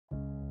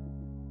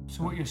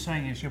So what you're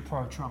saying is you're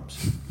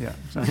pro-Trumps. Yeah,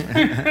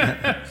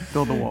 exactly.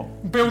 Build the wall.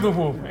 Build the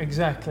wall,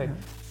 exactly.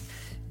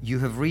 You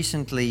have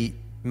recently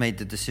made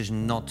the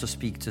decision not to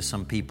speak to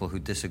some people who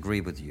disagree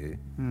with you.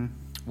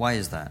 Why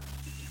is that?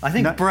 I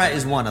think Brett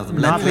is one of them.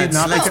 Not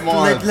because they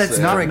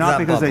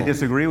bubble.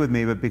 disagree with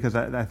me, but because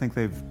I think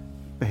they've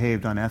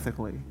behaved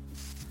unethically.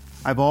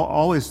 I've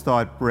always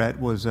thought Brett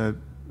was an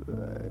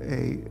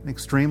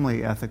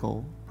extremely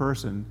ethical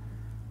person.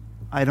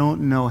 I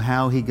don't know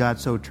how he got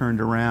so turned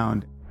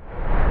around.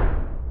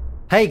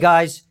 Hey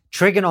guys,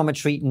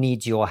 Trigonometry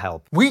needs your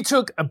help. We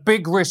took a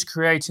big risk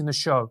creating the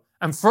show,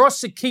 and for us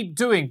to keep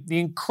doing the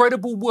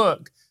incredible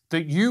work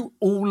that you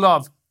all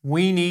love,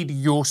 we need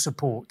your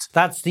support.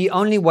 That's the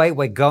only way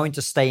we're going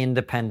to stay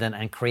independent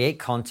and create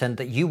content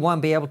that you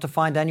won't be able to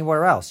find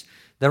anywhere else.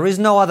 There is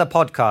no other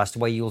podcast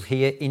where you'll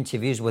hear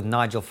interviews with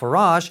Nigel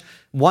Farage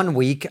one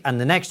week, and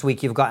the next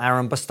week you've got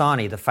Aaron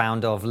Bastani, the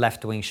founder of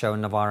left-wing show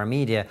Novara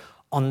Media,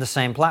 on the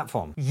same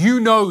platform. You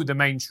know the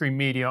mainstream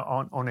media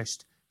aren't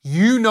honest.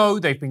 You know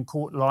they've been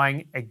caught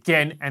lying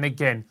again and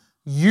again.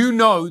 You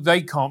know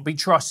they can't be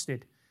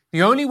trusted.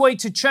 The only way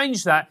to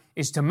change that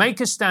is to make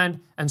a stand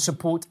and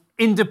support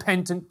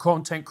independent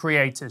content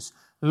creators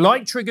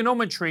like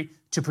Trigonometry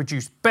to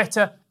produce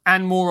better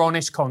and more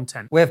honest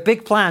content. We have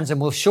big plans and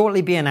we'll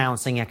shortly be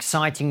announcing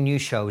exciting new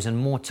shows and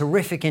more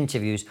terrific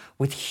interviews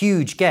with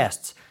huge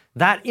guests.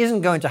 That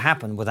isn't going to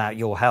happen without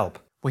your help.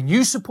 When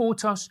you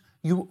support us,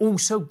 you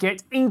also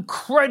get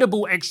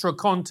incredible extra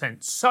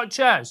content, such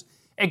as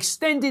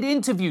extended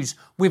interviews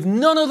with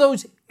none of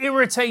those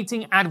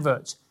irritating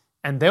adverts,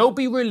 and they'll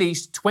be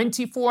released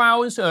 24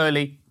 hours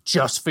early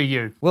just for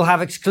you. We'll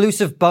have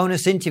exclusive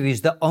bonus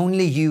interviews that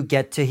only you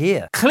get to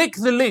hear. Click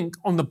the link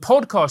on the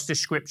podcast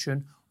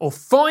description or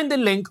find the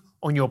link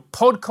on your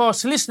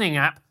podcast listening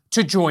app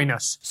to join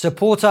us.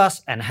 Support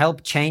us and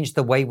help change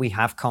the way we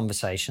have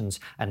conversations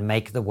and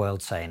make the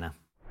world saner.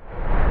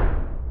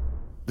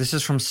 This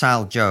is from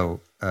Sal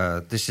Joe.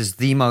 This is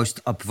the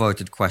most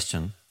upvoted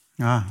question.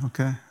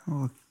 Okay.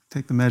 We'll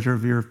take the measure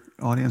of your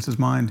audience's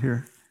mind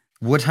here.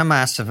 Would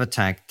Hamas have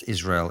attacked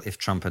Israel if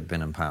Trump had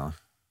been in power?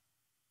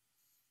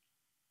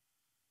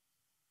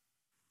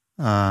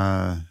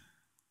 I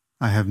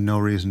have no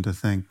reason to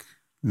think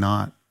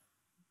not.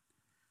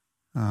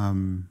 I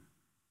mean,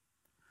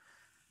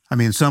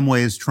 in some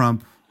ways,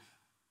 Trump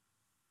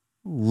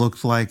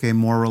looked like a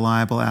more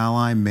reliable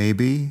ally,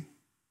 maybe.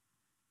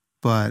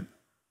 But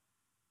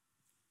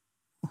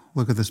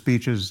look at the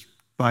speeches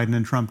Biden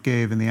and Trump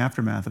gave in the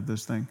aftermath of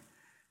this thing.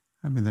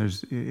 I mean,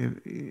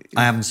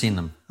 I haven't seen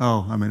them.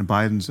 Oh, I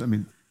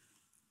mean,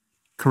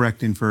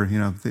 correcting for,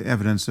 the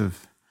evidence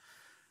of,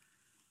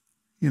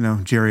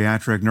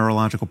 geriatric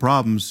neurological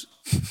problems.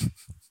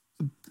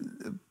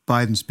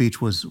 Biden's speech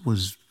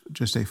was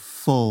just a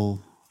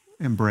full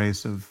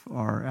embrace of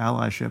our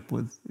allyship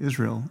with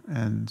Israel,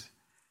 and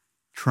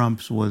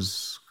Trump's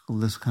was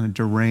this kind of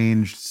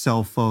deranged,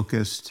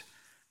 self-focused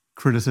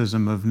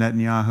criticism of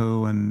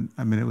Netanyahu, and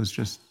I mean, it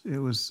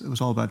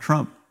was all about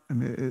Trump. I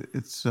mean,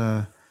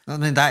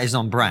 that is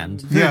on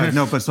brand. Yeah,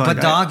 no, but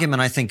the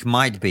argument I think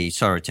might be,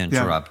 sorry to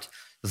interrupt,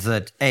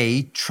 that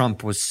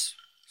Trump was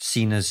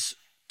seen as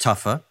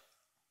tougher,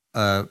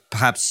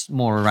 perhaps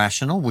more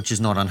irrational, which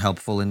is not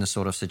unhelpful in this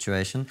sort of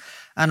situation,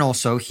 and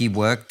also he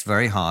worked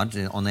very hard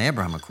on the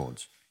Abraham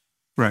Accords,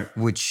 right?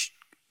 Which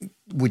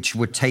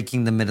were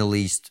taking the Middle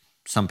East,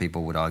 some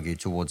people would argue,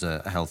 towards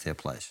a healthier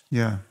place.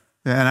 Yeah,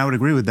 and I would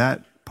agree with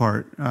that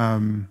part.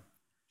 The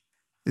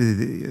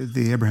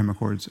Abraham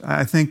Accords,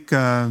 I think.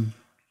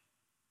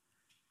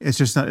 It's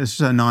just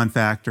a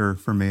non-factor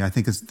for me. I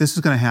think this is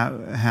going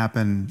to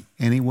happen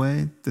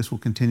anyway. This will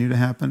continue to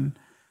happen.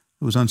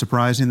 It was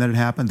unsurprising that it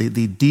happened.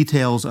 The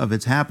details of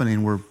its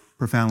happening were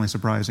profoundly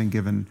surprising,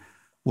 given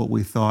what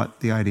we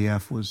thought the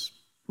IDF was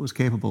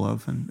capable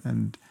of,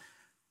 and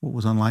what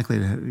was unlikely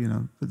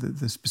to.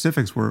 The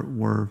specifics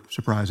were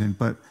surprising,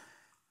 but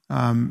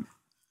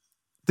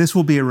this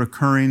will be a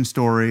recurring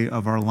story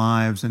of our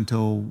lives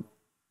until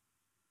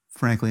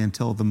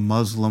the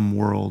Muslim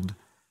world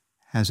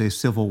has a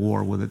civil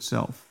war with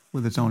itself,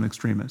 with its own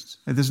extremists.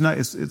 It's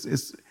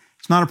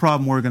not a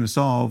problem we're going to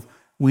solve.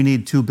 We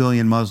need 2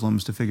 billion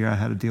Muslims to figure out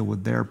how to deal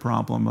with their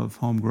problem of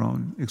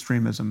homegrown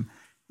extremism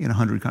in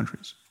 100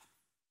 countries.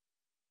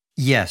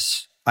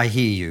 Yes, I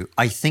hear you.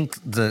 I think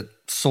the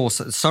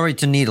source, sorry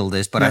to needle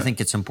this, but I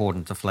think it's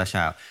important to flesh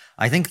out.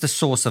 I think the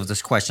source of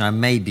this question, I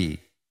may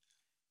be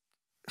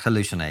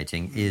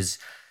hallucinating, is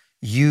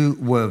you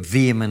were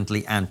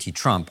vehemently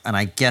anti-Trump. And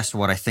I guess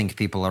what I think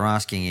people are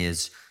asking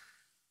is,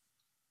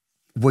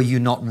 were you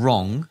not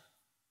wrong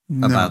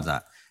about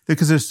that?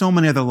 Because there's so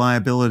many other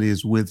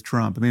liabilities with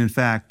Trump. I mean, in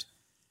fact,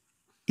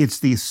 it's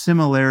the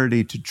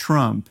similarity to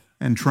Trump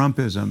and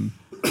Trumpism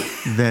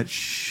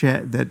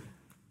that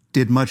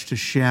did much to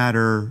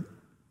shatter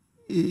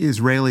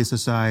Israeli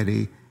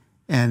society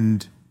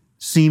and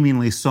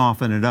seemingly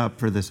soften it up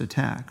for this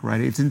attack,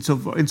 right? It's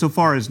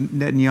insofar as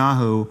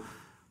Netanyahu,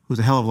 who's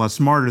a hell of a lot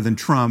smarter than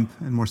Trump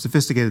and more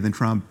sophisticated than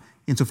Trump,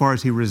 insofar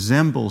as he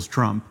resembles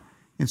Trump,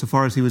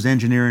 insofar as he was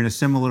engineering a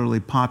similarly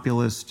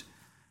populist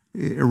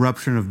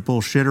eruption of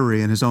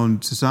bullshittery in his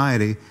own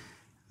society,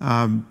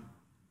 the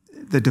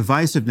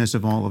divisiveness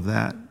of all of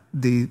that,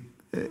 the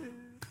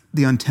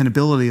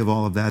untenability of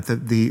all of that,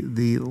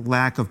 the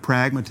lack of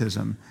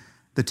pragmatism,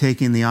 the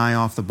taking the eye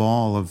off the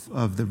ball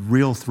of the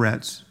real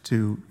threats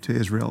to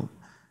Israel.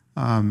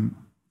 So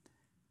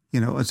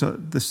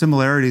the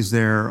similarities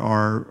there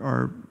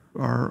are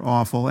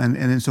awful, and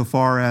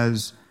insofar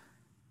as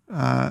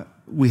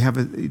we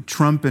have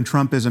Trump and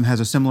Trumpism has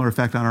a similar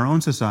effect on our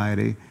own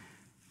society.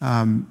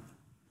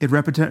 It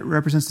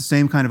represents the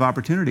same kind of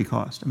opportunity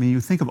cost. I mean,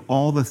 you think of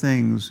all the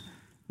things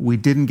we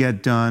didn't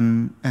get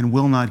done and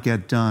will not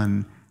get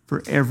done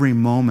for every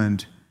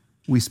moment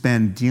we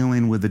spend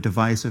dealing with the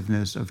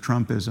divisiveness of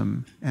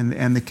Trumpism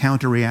and the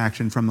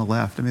counter-reaction from the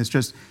left. I mean, it's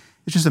just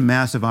a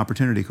massive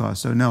opportunity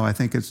cost. So no, I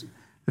think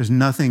there's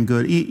nothing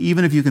good.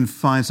 Even if you can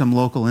find some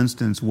local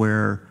instance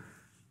where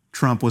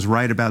Trump was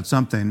right about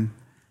something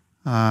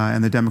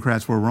and the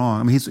Democrats were wrong.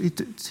 I mean,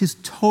 he's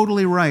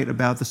totally right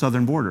about the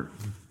southern border,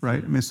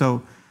 right? I mean,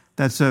 so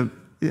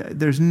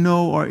there's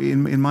no,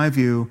 in my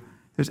view,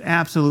 there's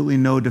absolutely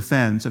no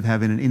defense of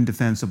having an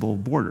indefensible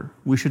border.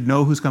 We should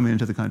know who's coming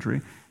into the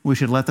country. We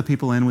should let the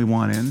people in we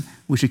want in.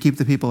 We should keep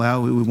the people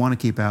out we want to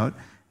keep out.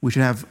 We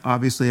should have,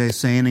 obviously, a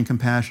sane and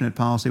compassionate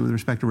policy with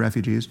respect to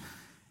refugees.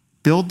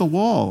 Build the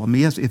wall. I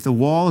mean, yes, if the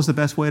wall is the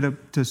best way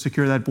to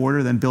secure that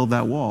border, then build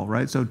that wall,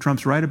 right? So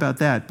Trump's right about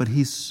that, but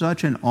he's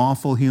such an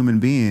awful human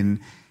being,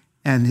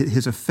 and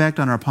his effect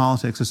on our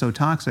politics is so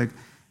toxic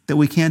that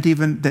we can't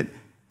even, that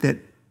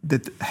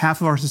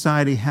half of our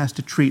society has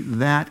to treat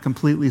that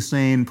completely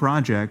sane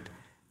project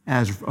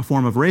as a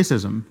form of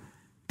racism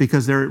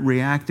because they're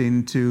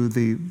reacting to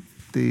the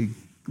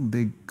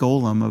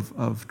golem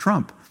of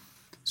Trump.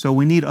 So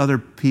we need other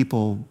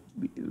people,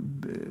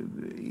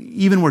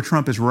 even where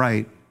Trump is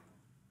right,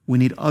 we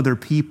need other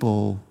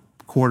people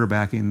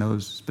quarterbacking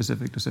those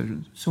specific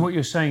decisions. So what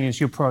you're saying is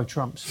you're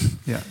pro-Trumps.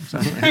 Yeah,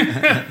 exactly.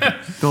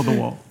 Build the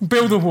wall.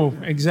 Build the wall,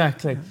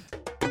 exactly.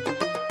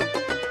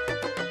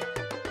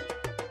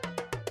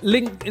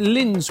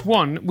 Lynn's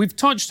one, we've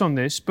touched on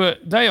this,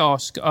 but they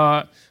ask,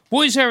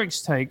 what is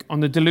Eric's take on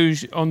the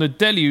deluge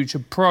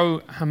of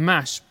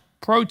pro-Hamas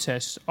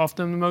protests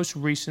after the most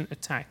recent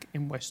attack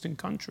in Western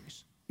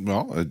countries?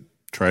 Well, I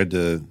tried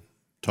to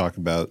talk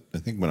about, I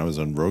think when I was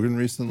on Rogan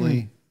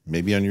recently,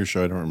 maybe on your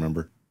show, I don't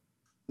remember.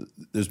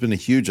 There's been a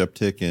huge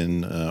uptick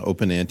in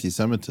open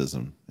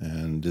anti-Semitism,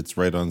 and it's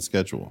right on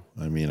schedule.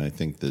 I mean, I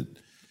think that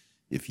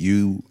if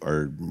you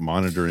are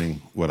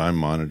monitoring what I'm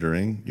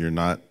monitoring, you're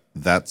not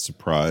that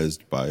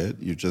surprised by it.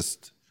 You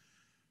just,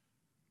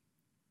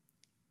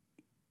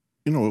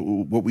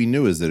 what we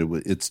knew is that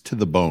it's to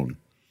the bone.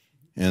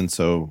 And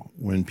so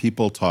when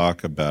people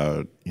talk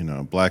about,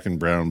 black and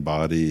brown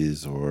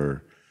bodies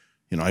or,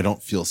 I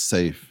don't feel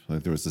safe,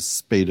 like there was a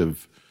spate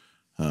of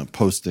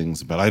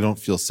postings about I don't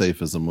feel safe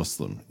as a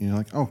Muslim. You're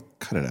like, oh,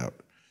 cut it out.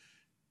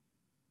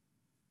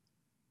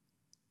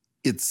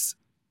 It's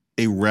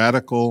a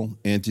radical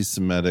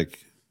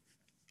anti-Semitic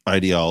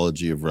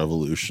ideology of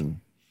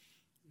revolution,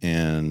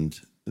 and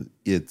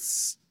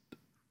it's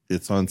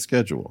on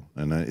schedule.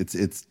 And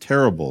it's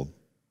terrible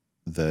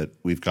that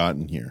we've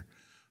gotten here.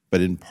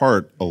 But in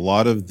part, a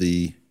lot of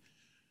the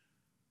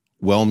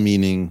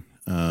well-meaning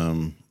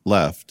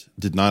left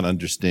did not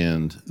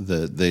understand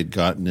that they'd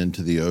gotten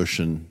into the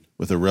ocean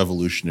with a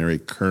revolutionary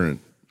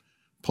current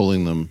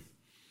pulling them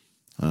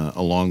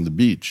along the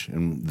beach.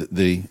 And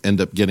they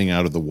end up getting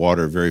out of the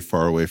water very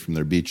far away from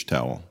their beach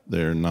towel.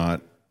 They're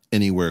not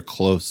anywhere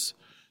close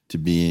to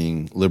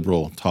being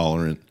liberal,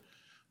 tolerant,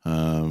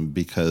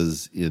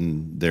 because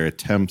in their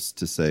attempts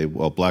to say,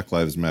 well, Black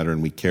Lives Matter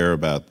and we care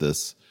about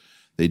this,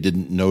 they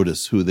didn't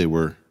notice who they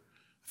were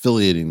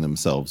affiliating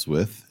themselves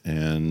with.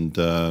 And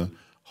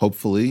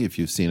hopefully, if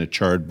you've seen a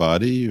charred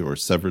body or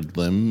severed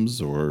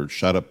limbs or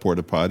shot up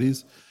porta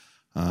potties,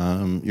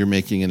 you're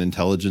making an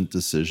intelligent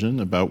decision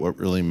about what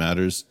really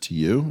matters to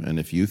you. And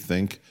if you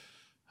think,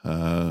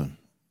 end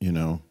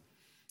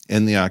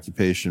the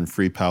occupation,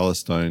 free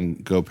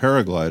Palestine, go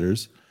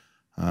paragliders,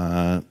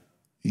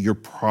 you're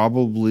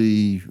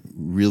probably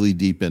really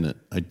deep in it.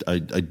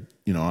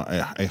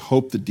 I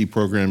hope that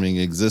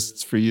deprogramming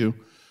exists for you.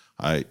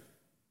 I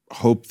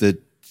hope that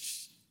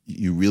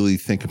you really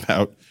think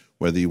about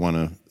whether you want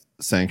to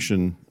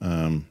sanction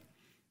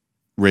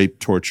rape,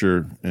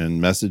 torture, and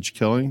message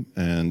killing.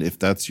 And if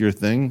that's your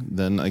thing,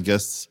 then I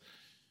guess,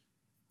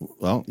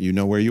 well, you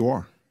know where you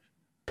are.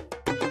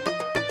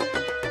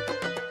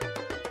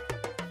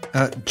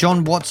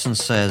 John Watson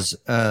says,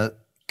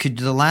 could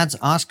the lads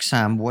ask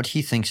Sam what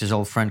he thinks his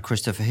old friend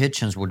Christopher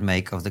Hitchens would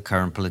make of the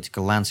current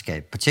political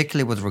landscape,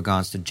 particularly with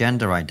regards to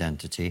gender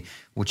identity,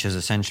 which has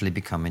essentially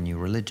become a new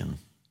religion?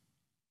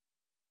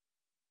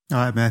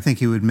 I think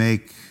he would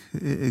make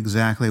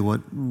exactly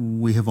what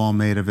we have all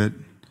made of it,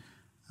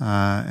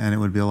 and it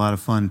would be a lot of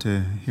fun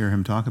to hear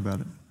him talk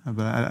about it.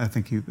 But I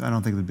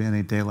don't think there'd be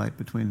any daylight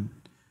between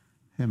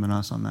him and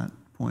us on that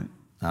point.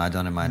 No, I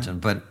don't imagine,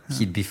 but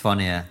he'd be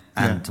funnier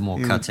and more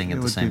cutting at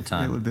the same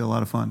time. It would be a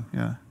lot of fun,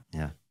 yeah.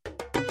 Yeah.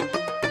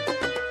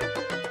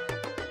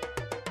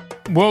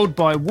 World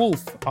by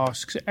Wolf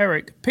asks,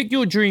 Eric, pick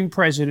your dream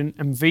president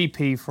and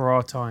VP for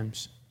our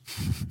times.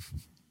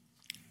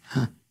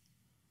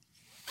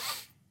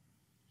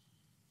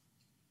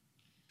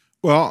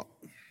 Well,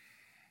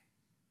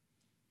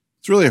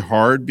 it's really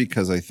hard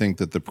because I think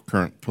that the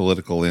current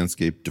political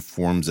landscape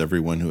deforms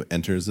everyone who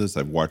enters this.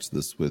 I've watched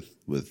this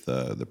with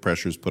the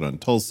pressures put on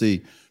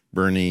Tulsi,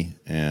 Bernie,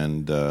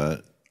 and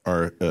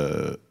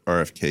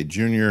RFK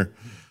Jr.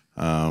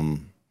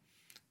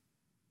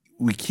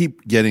 We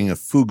keep getting a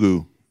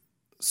fugu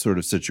sort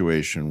of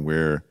situation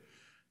where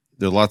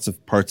there are lots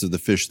of parts of the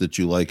fish that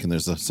you like, and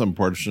there's some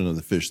portion of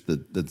the fish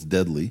that's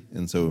deadly.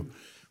 And so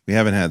we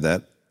haven't had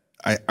that.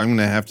 I'm going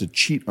to have to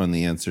cheat on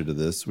the answer to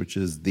this, which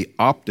is the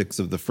optics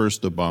of the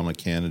first Obama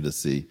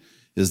candidacy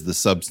is the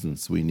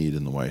substance we need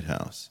in the White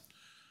House.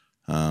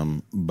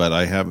 But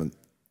I haven't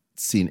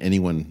seen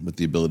anyone with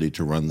the ability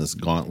to run this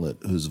gauntlet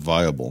who's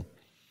viable.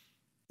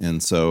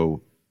 And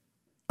so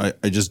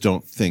I just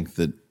don't think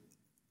that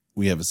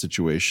we have a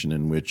situation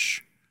in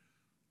which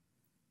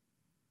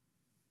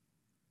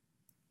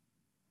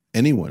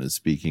anyone is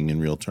speaking in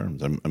real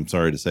terms. I'm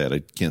sorry to say it. I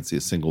can't see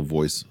a single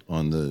voice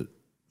on the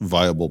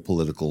viable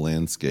political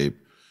landscape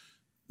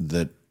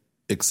that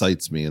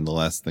excites me. And the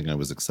last thing I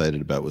was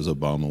excited about was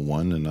Obama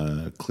won.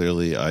 And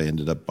clearly I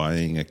ended up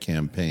buying a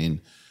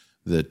campaign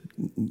that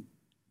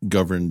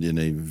governed in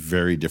a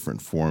very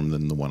different form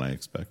than the one I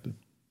expected.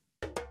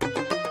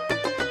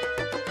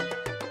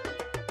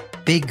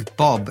 Big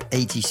Bob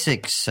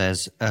 86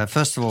 says,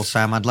 first of all,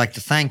 Sam, I'd like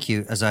to thank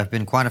you as I've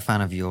been quite a fan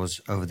of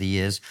yours over the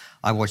years.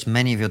 I watched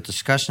many of your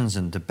discussions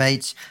and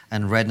debates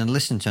and read and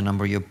listened to a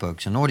number of your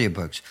books and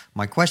audiobooks.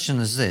 My question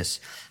is this: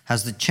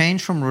 has the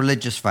change from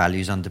religious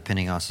values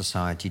underpinning our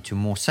society to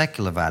more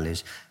secular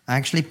values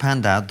actually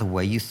panned out the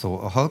way you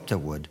thought or hoped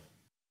it would?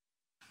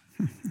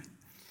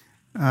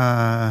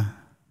 No,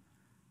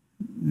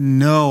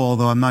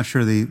 although I'm not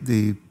sure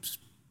the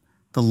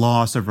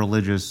loss of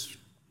religious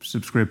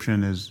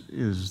subscription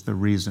is the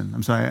reason.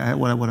 I'm sorry.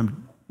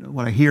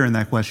 What I hear in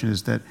that question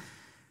is that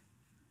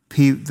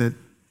that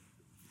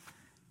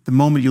the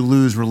moment you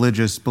lose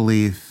religious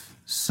belief,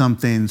 some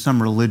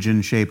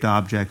religion-shaped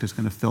object is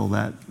going to fill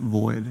that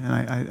void, and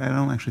I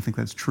don't actually think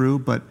that's true.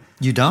 But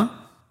you don't?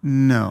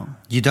 No.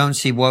 You don't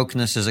see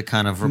wokeness as a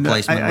kind of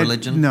replacement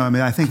religion? No, I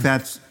mean I think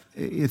it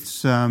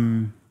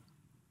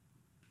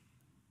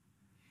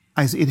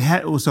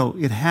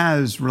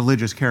has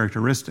religious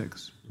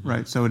characteristics,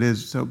 right? So it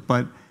is so,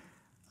 but.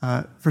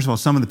 First of all,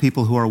 some of the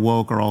people who are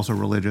woke are also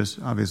religious,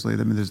 obviously. I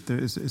mean,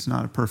 it's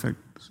not a perfect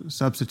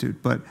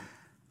substitute. But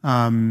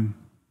I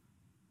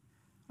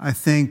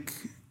think,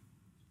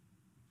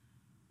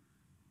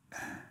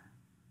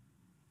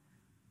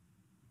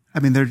 I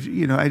mean, there's,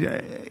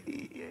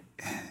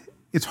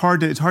 it's hard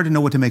to know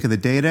what to make of the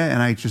data,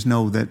 and I just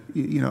know that,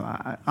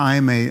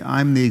 I'm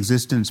the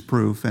existence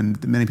proof,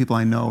 and many people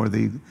I know are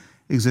the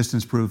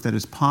existence proof that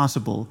it's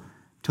possible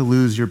to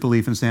lose your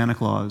belief in Santa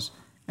Claus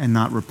and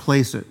not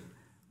replace it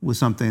with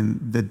something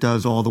that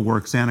does all the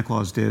work Santa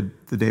Claus did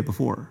the day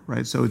before,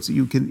 right? So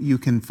you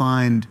can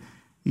find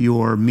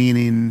your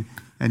meaning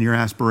and your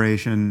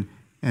aspiration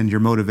and your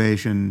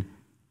motivation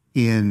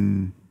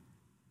in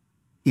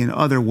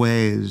other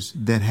ways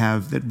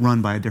that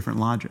run by a different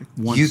logic.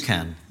 You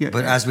can,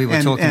 but as we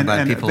were talking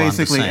about, people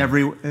basically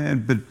aren't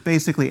the same.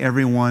 Basically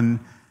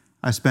everyone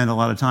I spend a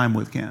lot of time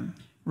with can,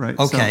 right?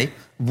 Okay, so,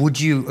 would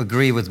you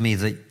agree with me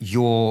that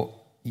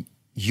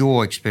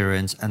your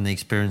experience and the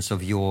experience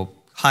of your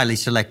highly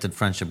selected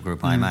friendship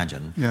group, I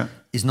imagine,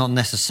 is not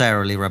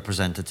necessarily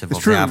representative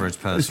of the average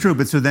person? It's true,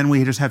 but so then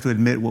we just have to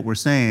admit what we're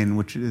saying,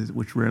 which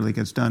rarely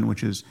gets done,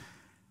 which is,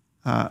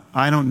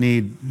 I don't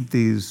need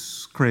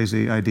these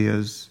crazy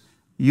ideas.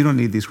 You don't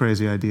need these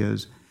crazy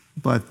ideas,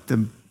 but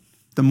the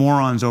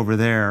morons over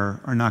there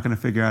are not going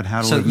to figure out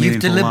how to live meaningful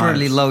lives. So you've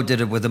deliberately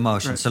loaded it with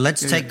emotion. Right. So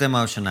let's take the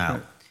emotion out.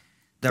 Right.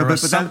 But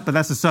that's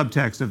the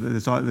subtext of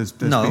that's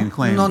being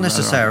claimed. No, not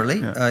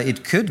necessarily.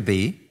 It could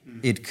be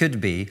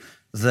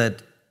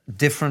that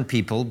different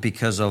people,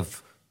 because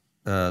of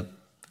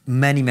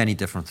many, many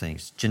different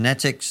things,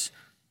 genetics,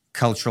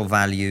 cultural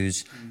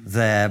values,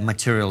 their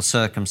material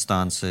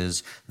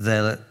circumstances,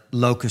 their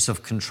locus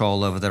of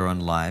control over their own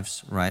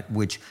lives, right,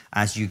 which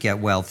as you get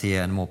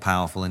wealthier and more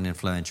powerful and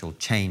influential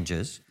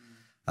changes.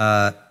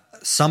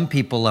 Some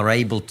people are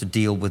able to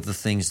deal with the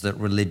things that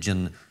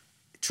religion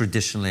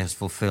traditionally has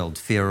fulfilled: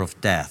 fear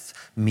of death,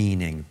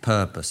 meaning,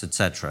 purpose,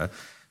 etc.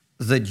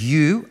 That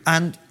you,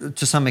 and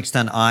to some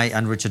extent I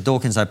and Richard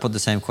Dawkins, I put the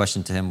same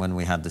question to him when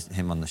we had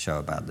him on the show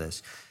about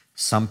this.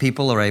 Some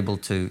people are able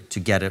to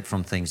get it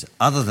from things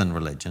other than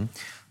religion,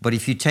 but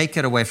if you take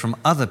it away from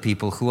other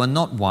people who are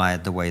not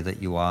wired the way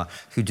that you are,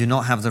 who do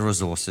not have the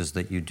resources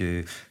that you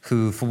do,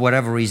 who for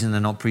whatever reason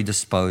are not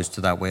predisposed to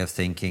that way of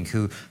thinking,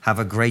 who have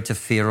a greater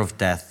fear of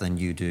death than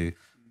you do,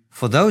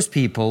 for those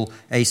people,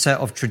 a set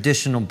of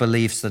traditional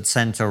beliefs that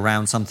center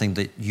around something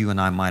that you and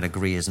I might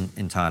agree isn't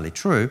entirely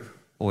true,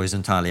 or is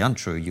entirely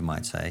untrue, you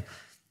might say,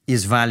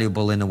 is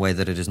valuable in a way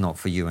that it is not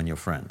for you and your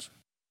friends.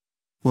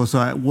 Well,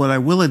 so what I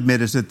will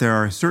admit is that there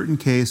are certain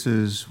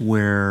cases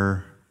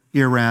where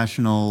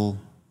irrational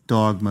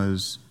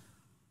dogmas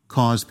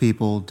cause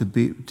people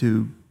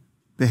to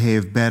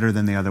behave better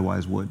than they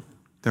otherwise would.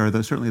 There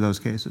are certainly those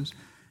cases.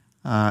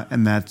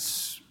 And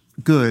that's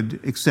good,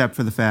 except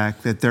for the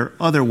fact that there are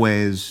other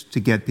ways to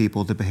get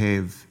people to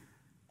behave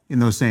in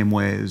those same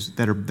ways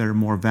that are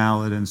more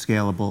valid and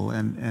scalable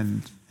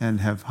and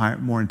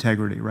have more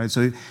integrity, right?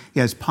 So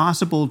yeah, it's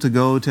possible to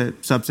go to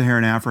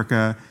sub-Saharan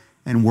Africa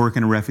and work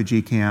in a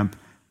refugee camp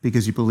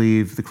because you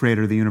believe the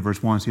creator of the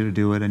universe wants you to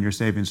do it and you're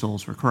saving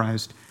souls for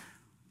Christ.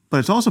 But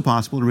it's also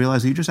possible to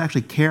realize that you just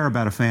actually care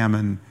about a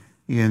famine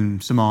in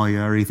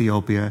Somalia or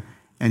Ethiopia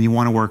and you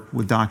want to work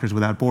with Doctors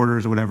Without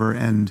Borders or whatever,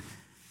 and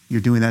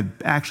you're doing that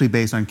actually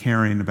based on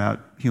caring about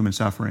human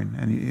suffering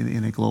and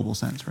in a global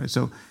sense, right?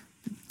 So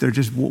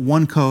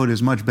one code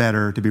is much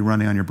better to be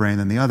running on your brain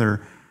than the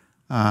other,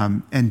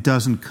 and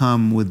doesn't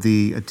come with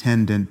the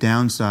attendant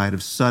downside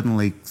of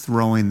suddenly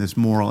throwing this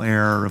moral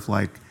error of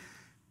like,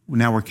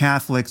 now we're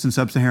Catholics in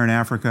sub-Saharan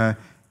Africa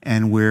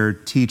and we're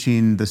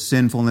teaching the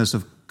sinfulness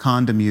of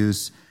condom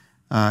use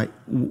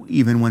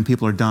even when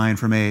people are dying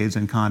from AIDS,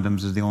 and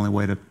condoms is the only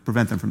way to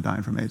prevent them from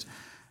dying from AIDS,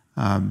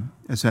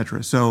 et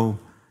cetera. So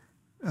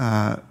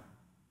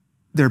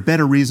there are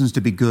better reasons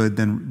to be good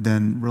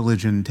than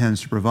religion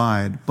tends to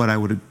provide, but I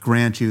would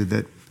grant you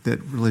that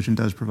religion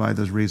does provide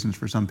those reasons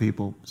for some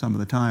people some of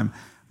the time.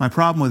 My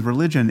problem with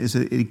religion is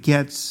that it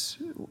gets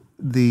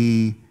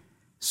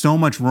so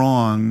much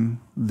wrong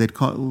that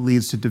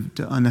leads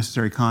to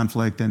unnecessary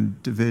conflict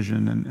and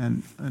division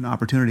and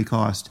opportunity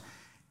cost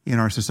in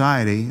our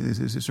society,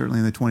 certainly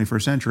in the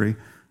 21st century,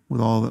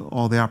 with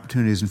all the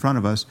opportunities in front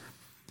of us.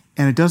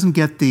 And it doesn't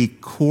get the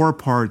core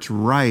parts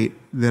right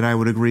that I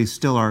would agree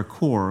still are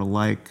core,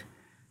 like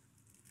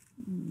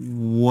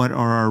what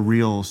are our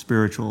real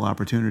spiritual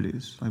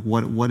opportunities? Like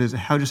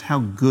how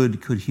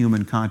good could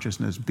human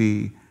consciousness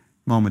be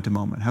moment to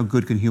moment? How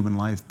good can human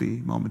life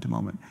be moment to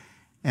moment?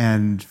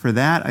 And for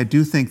that, I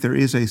do think there are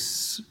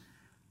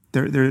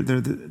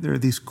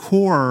these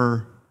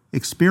core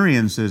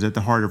experiences at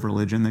the heart of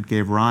religion that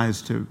gave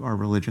rise to our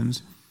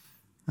religions,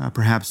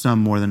 perhaps some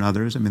more than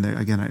others. I mean,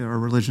 our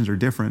religions are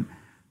different.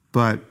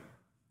 But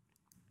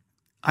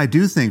I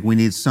do think we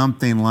need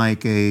something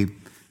like a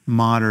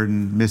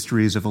modern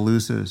Mysteries of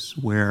Eleusis,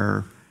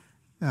 where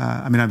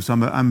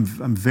I'm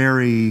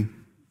very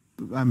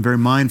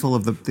mindful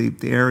of the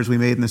errors we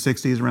made in the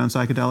 '60s around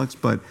psychedelics,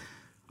 but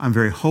I'm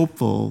very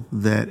hopeful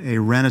that a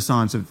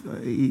renaissance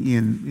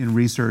in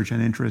research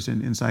and interest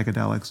in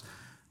psychedelics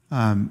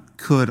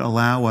could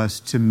allow us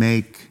to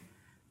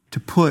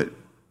put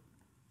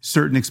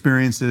certain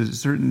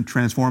experiences, certain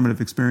transformative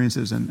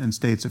experiences and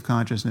states of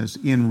consciousness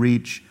in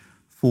reach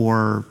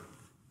for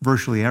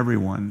virtually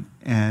everyone.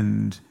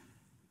 And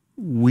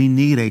we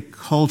need a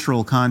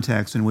cultural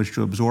context in which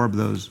to absorb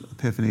those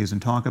epiphanies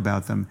and talk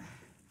about them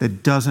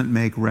that doesn't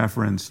make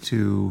reference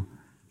to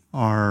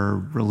our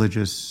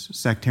religious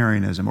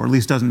sectarianism, or at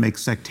least doesn't make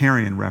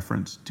sectarian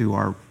reference to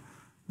our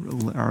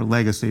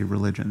legacy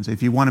religions.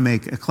 If you want to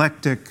make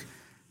eclectic,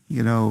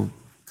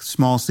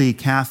 small c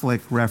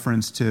Catholic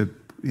reference to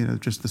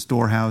just the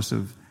storehouse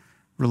of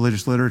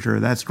religious literature,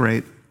 that's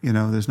great.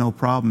 There's no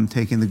problem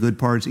taking the good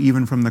parts,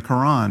 even from the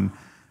Quran,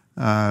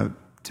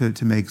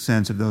 to make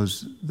sense of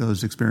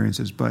those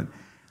experiences. But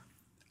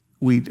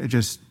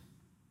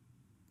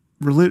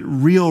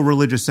real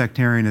religious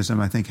sectarianism,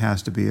 I think,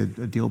 has to be a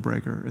deal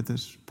breaker at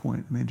this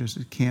point. I mean,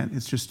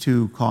 it's just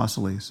too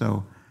costly.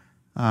 So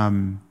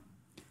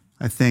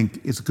I think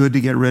it's good to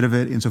get rid of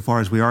it insofar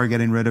as we are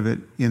getting rid of it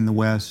in the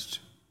West.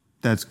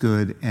 That's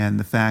good. And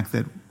the fact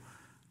that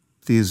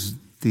these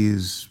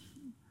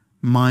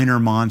minor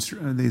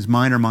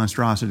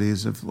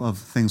monstrosities of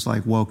things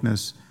like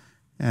wokeness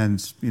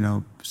and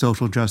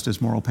social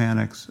justice, moral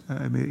panics,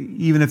 I mean,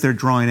 even if they're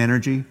drawing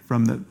energy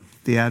from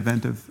the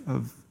advent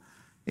of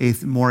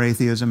more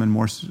atheism and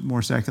more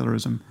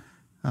secularism,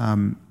 I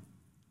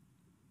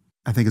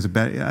think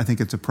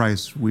it's a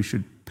price we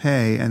should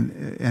pay,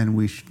 and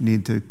we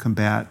need to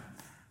combat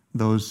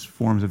those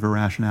forms of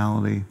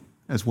irrationality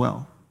as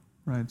well,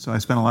 right? So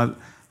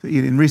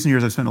in recent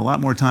years, I've spent a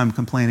lot more time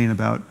complaining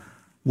about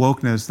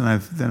wokeness than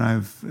I've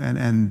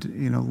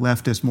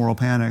leftist moral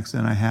panics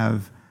than I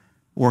have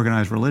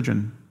organized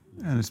religion,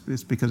 and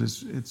it's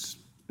because it's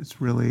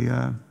really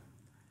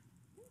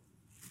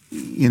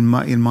in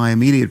my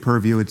immediate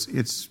purview,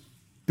 it's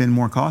been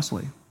more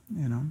costly.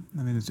 I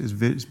mean,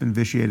 it's been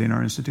vitiating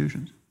our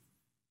institutions.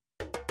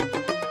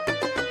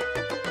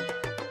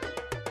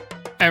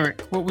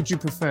 Eric, what would you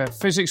prefer,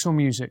 physics or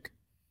music?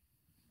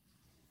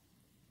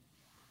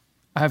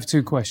 I have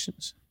two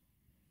questions.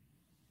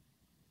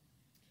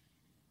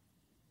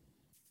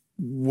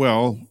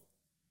 Well,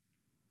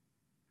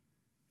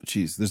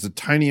 there's a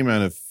tiny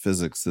amount of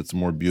physics that's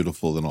more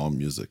beautiful than all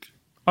music.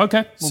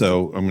 Okay.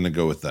 So I'm going to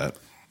go with that.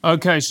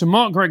 Okay, so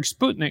Mark Greg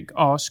Sputnik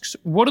asks,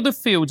 what are the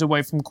fields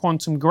away from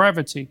quantum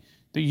gravity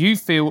that you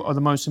feel are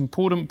the most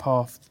important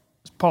paths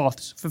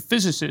for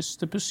physicists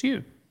to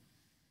pursue?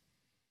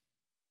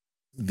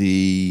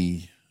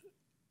 The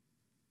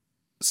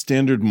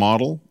standard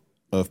model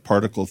of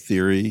particle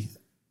theory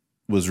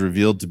was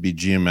revealed to be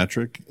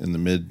geometric in the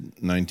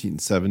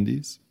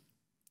mid-1970s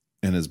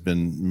and has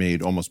been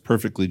made almost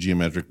perfectly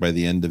geometric by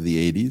the end of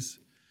the 80s.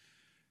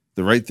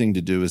 The right thing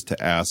to do is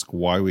to ask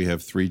why we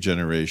have 3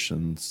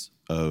 generations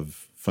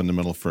of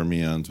fundamental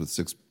fermions with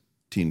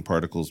 16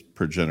 particles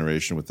per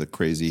generation with a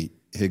crazy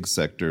Higgs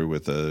sector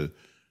with a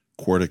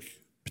quartic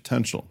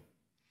potential.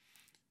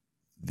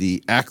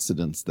 The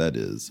accidents, that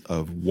is,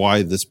 of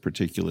why this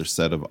particular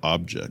set of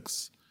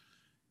objects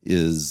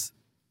is,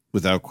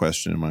 without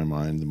question in my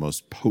mind, the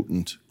most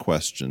potent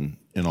question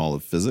in all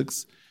of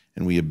physics.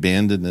 And we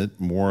abandoned it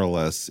more or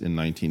less in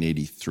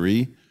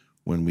 1983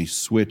 when we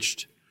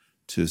switched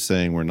to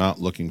saying we're not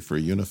looking for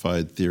a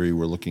unified theory,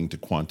 we're looking to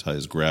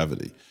quantize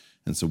gravity.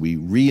 And so we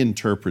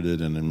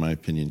reinterpreted and, in my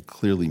opinion,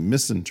 clearly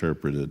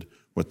misinterpreted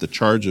what the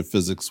charge of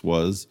physics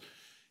was.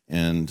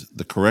 And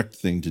the correct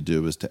thing to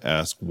do is to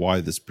ask why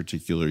this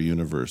particular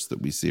universe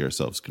that we see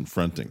ourselves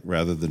confronting,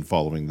 rather than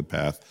following the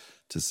path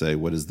to say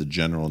what is the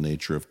general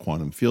nature of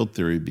quantum field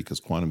theory, because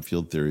quantum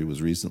field theory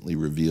was recently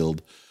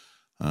revealed,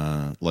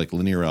 like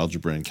linear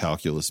algebra and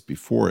calculus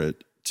before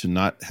it, to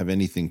not have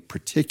anything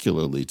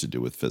particularly to do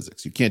with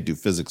physics. You can't do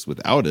physics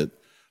without it,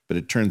 but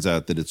it turns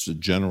out that it's a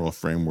general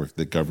framework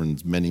that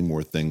governs many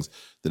more things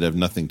that have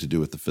nothing to do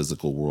with the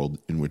physical world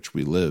in which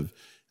we live.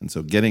 And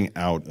so getting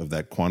out of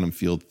that quantum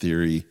field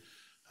theory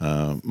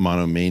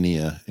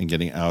monomania and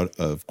getting out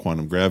of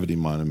quantum gravity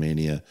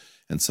monomania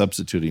and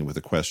substituting it with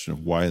a question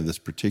of why this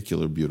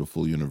particular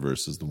beautiful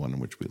universe is the one in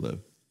which we live.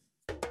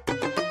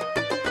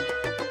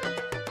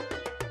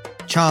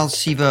 Charles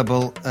C.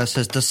 Verbal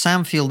says, does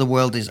Sam feel the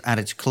world is at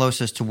its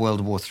closest to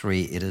World War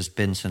III it has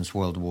been since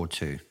World War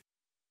II?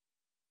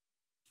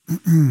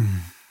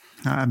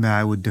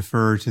 I would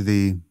defer to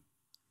the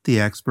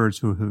experts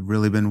who have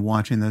really been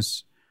watching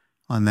this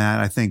on that.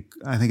 I think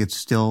it's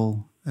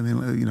still,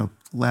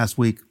 last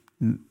week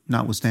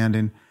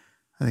notwithstanding,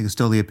 I think it's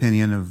still the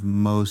opinion of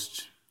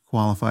most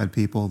qualified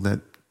people that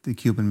the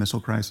Cuban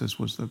Missile Crisis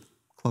was the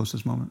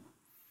closest moment.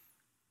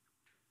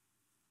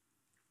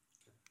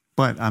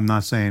 But I'm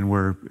not saying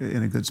we're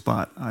in a good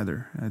spot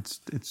either. I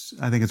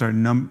think it's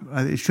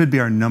it should be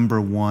our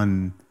number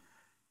one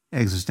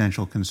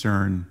existential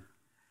concern,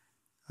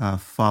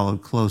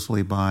 followed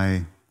closely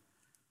by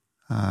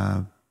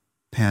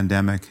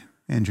pandemic,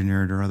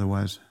 engineered or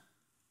otherwise.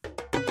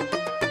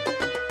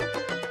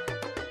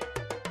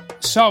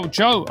 So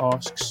Joe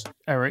asks,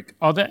 Eric,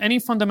 are there any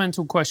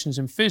fundamental questions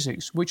in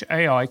physics which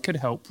AI could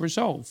help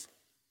resolve?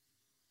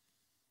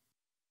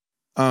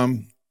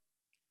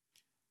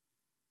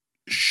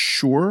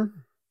 Sure.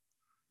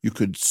 You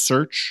could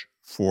search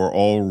for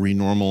all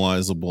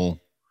renormalizable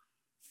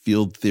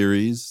field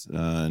theories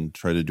and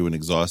try to do an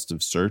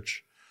exhaustive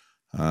search.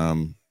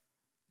 I'm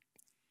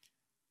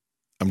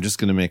just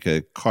going to make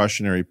a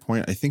cautionary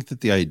point. I think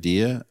that the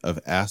idea of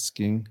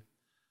asking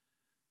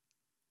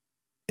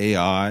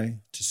AI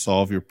to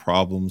solve your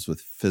problems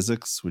with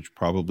physics, which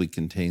probably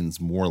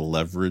contains more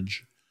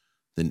leverage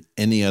than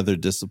any other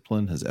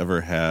discipline has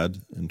ever had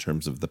in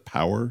terms of the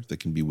power that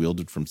can be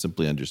wielded from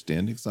simply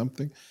understanding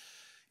something,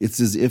 it's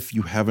as if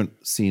you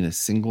haven't seen a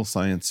single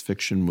science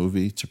fiction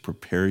movie to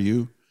prepare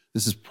you.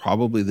 This is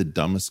probably the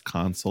dumbest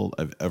consult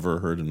I've ever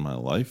heard in my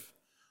life.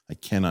 I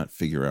cannot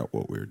figure out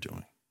what we're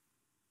doing.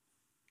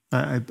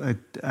 I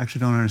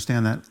actually don't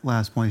understand that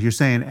last point. You're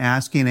saying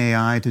asking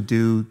AI to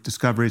do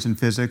discoveries in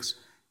physics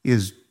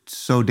is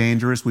so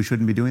dangerous we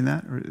shouldn't be doing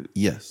that?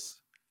 Yes.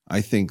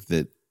 I think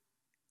that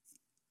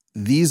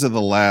these are the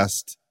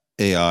last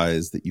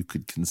AIs that you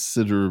could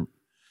consider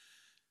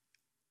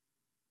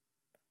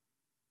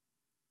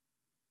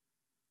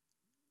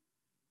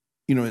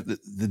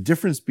the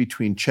difference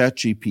between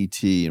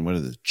ChatGPT and what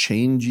is it,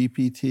 Chain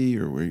GPT,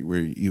 or where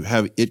you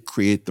have it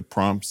create the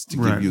prompts to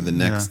give you the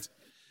next.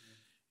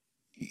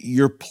 Yeah.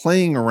 You're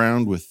playing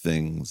around with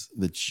things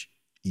that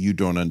you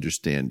don't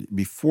understand.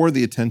 Before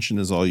the attention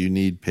is all you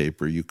need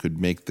paper, you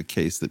could make the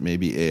case that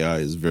maybe AI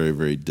is very,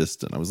 very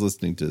distant. I was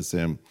listening to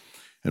Sam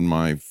in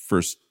my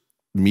first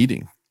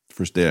meeting. The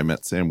first day I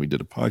met Sam, we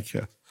did a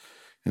podcast.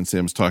 And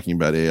Sam's talking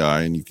about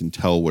AI, and you can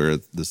tell where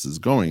this is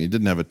going. He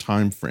didn't have a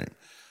time frame.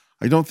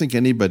 I don't think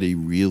anybody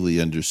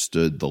really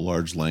understood the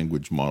large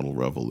language model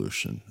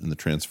revolution and the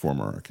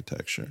transformer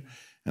architecture.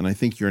 And I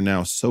think you're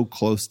now so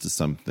close to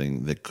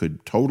something that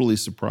could totally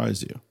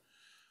surprise you,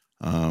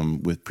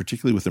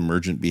 particularly with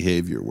emergent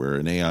behavior, where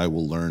an AI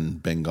will learn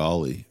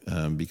Bengali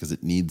because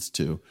it needs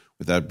to,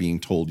 without being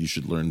told you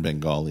should learn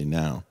Bengali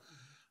now.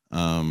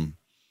 I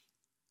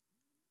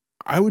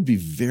would be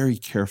very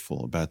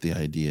careful about the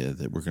idea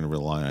that we're going to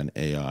rely on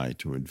AI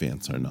to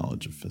advance our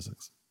knowledge of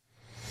physics.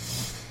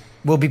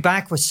 We'll be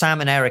back with Sam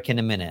and Eric in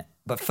a minute.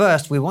 But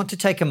first, we want to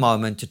take a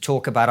moment to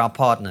talk about our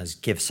partners,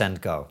 Give,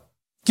 Send, Go.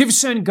 Give,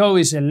 Send, Go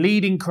is a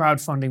leading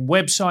crowdfunding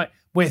website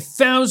where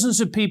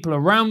thousands of people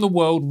around the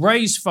world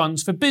raise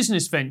funds for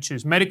business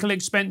ventures, medical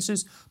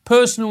expenses,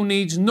 personal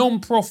needs,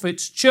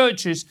 non-profits,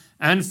 churches,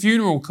 and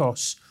funeral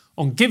costs.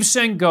 On Give,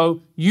 Send,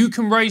 Go, you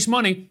can raise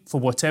money for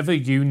whatever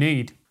you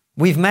need.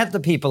 We've met the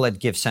people at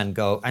Give, Send,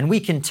 Go, and we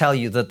can tell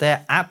you that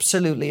they're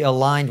absolutely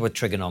aligned with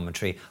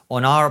Trigonometry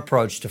on our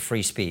approach to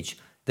free speech.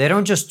 They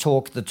don't just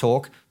talk the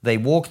talk, they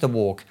walk the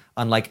walk,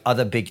 unlike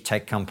other big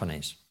tech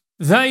companies.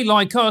 They,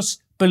 like us,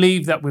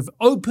 believe that with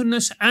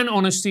openness and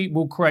honesty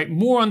will create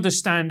more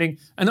understanding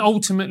and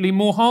ultimately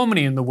more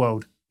harmony in the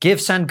world.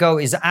 Give, Send, Go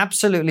is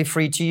absolutely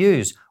free to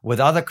use. With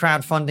other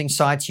crowdfunding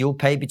sites, you'll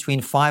pay between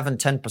 5 and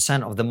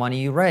 10% of the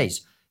money you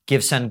raise.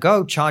 Give, Send,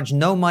 Go charge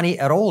no money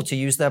at all to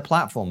use their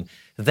platform.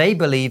 They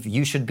believe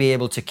you should be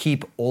able to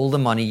keep all the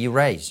money you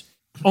raise.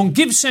 On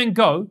Give, Send,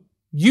 Go,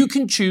 you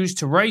can choose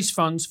to raise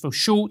funds for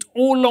short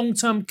or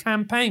long-term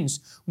campaigns,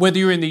 whether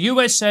you're in the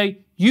USA,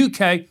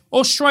 UK,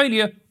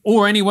 Australia,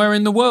 or anywhere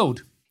in the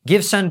world.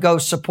 Give, Send, Go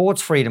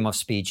supports freedom of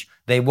speech.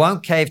 They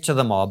won't cave to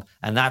the mob,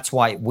 and that's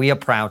why we are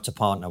proud to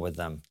partner with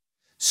them.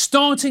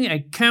 Starting a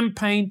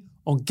campaign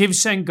on Give,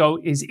 Send, Go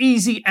is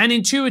easy and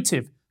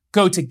intuitive.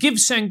 Go to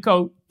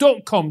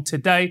givesendgo.com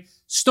today,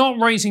 start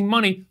raising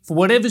money for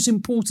whatever's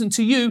important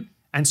to you,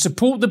 and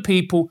support the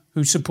people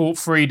who support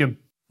freedom.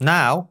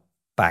 Now,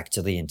 back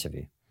to the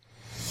interview.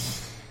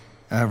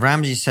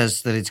 Ramsey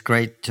says that it's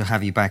great to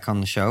have you back on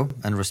the show,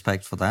 and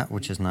respect for that,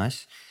 which is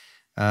nice.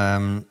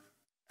 And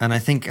I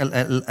think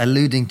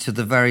alluding to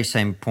the very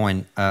same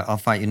point, I'll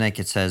Fight You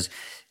Naked says,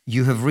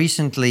 you have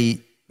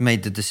recently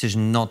made the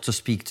decision not to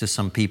speak to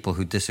some people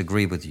who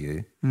disagree with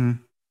you.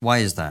 Why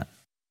is that?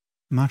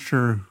 I'm not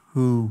sure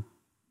who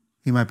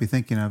he might be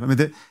thinking of. I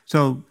mean,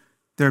 so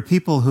there are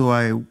people who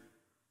I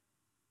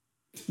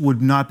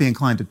would not be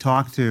inclined to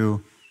talk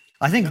to.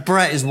 I think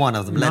Brett is one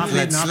of them. Let's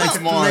break not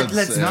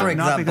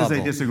that because they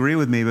bubble. disagree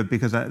with me, but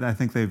because I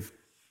think they've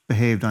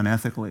behaved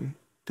unethically.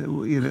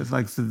 It's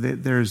like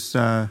there's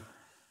no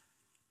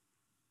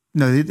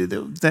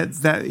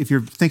that if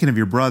you're thinking of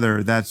your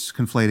brother, that's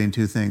conflating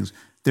two things.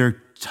 There are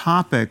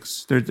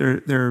topics. There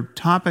are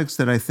topics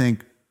that I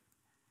think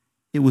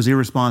it was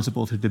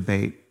irresponsible to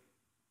debate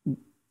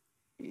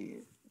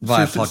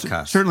via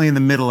podcast. Certainly in the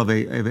middle of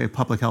a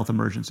public health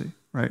emergency,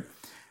 right?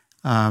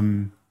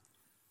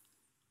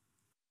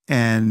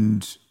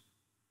 And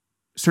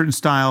certain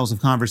styles of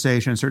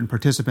conversation, certain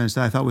participants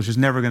that I thought was just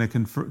never going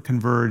to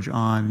converge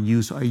on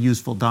a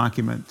useful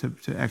document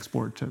to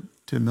export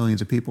to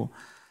millions of people.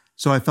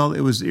 So I felt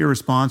it was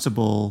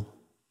irresponsible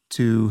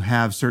to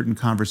have certain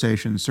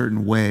conversations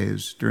certain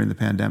ways during the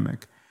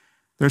pandemic.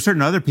 There are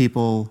certain other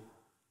people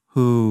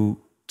who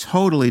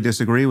totally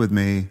disagree with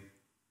me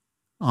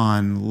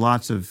on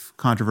lots of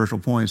controversial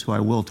points who I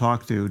will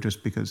talk to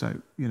just because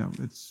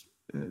it's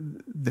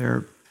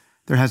there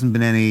hasn't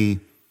been any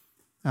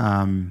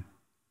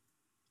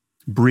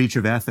breach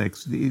of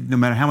ethics. No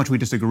matter how much we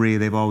disagree,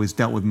 they've always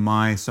dealt with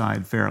my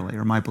side fairly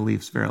or my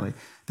beliefs fairly.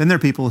 Then there are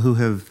people who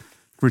have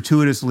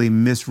gratuitously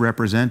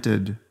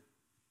misrepresented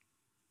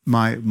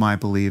my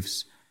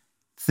beliefs,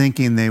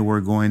 thinking they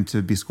were going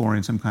to be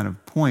scoring some kind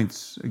of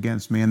points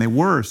against me, and they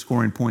were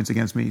scoring points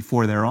against me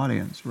for their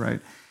audience, right?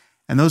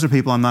 And those are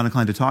people I'm not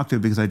inclined to talk to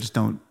because I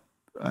don't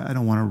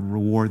want to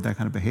reward that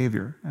kind of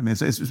behavior. I mean,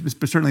 it's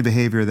certainly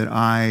behavior that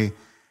I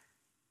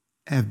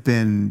have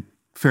been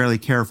fairly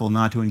careful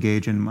not to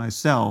engage in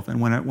myself, and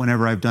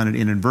whenever I've done it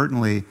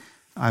inadvertently,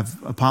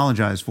 I've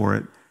apologized for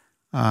it.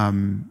 I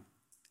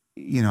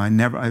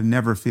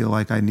never feel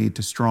like I need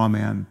to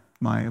strawman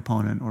my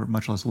opponent or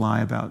much less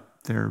lie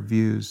about their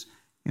views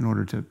in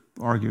order to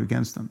argue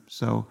against them.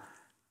 So,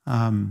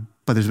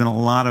 but there's been a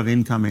lot of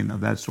incoming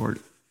of that sort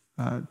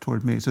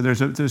toward me. So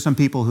there's some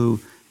people who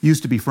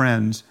used to be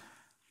friends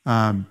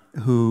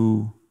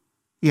who,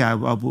 I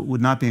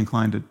would not be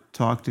inclined to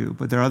talk to.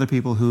 But there are other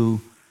people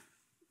who,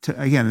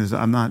 I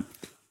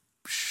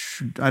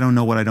don't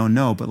know what I don't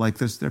know. But like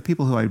this, there are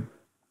people who I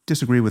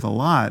disagree with a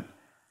lot,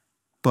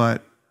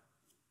 but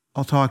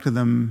I'll talk to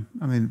them.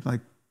 I mean, like,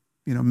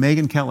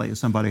 Megyn Kelly is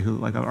somebody who,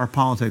 like, our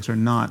politics are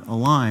not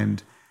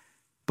aligned,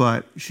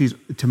 but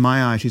to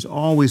my eye, she's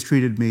always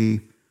treated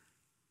me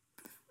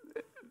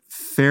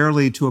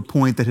fairly to a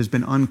point that has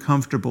been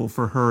uncomfortable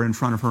for her in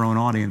front of her own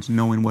audience,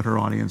 knowing what her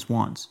audience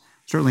wants.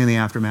 Certainly in the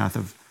aftermath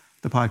of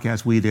the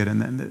podcast we did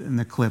and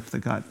the clip that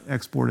got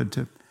exported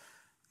to,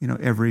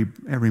 every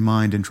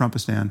mind in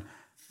Trumpistan.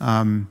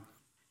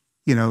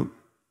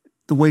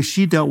 The way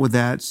she dealt with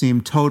that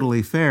seemed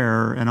totally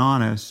fair and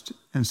honest.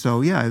 And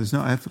so,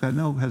 I've got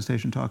no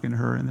hesitation talking to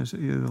her. And there's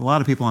a lot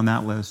of people on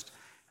that list.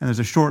 And there's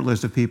a short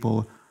list of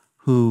people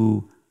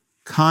who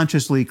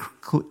consciously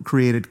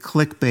created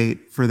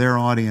clickbait for their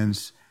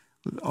audience,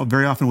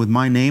 very often with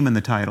my name in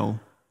the title.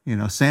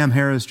 Sam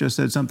Harris just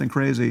said something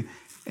crazy.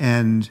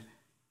 And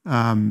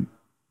then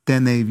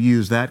they've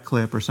used that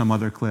clip or some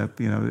other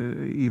clip,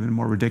 even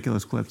more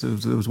ridiculous clips.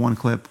 There was one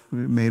clip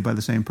made by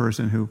the same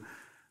person who,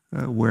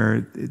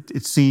 where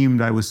it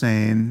seemed I was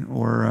saying,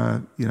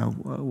 or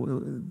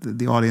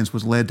the audience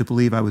was led to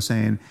believe I was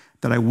saying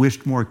that I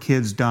wished more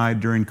kids died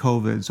during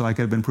COVID, so I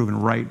could have been proven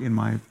right in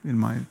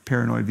my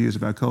paranoid views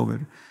about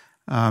COVID.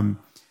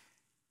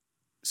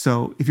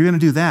 So if you're going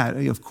to do that,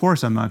 of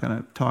course I'm not going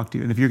to talk to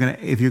you. And if you're going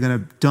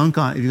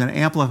to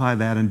amplify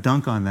that and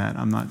dunk on that,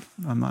 I'm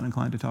not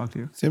inclined to talk to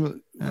you.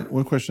 Sam,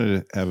 one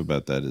question I have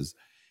about that is,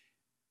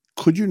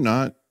 could you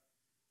not?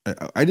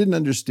 I didn't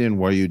understand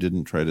why you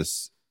didn't try to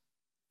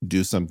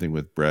do something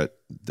with Brett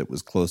that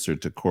was closer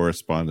to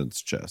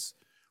correspondence chess,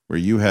 where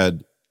you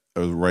had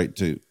a right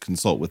to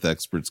consult with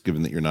experts,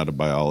 given that you're not a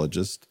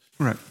biologist,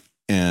 right,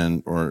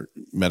 or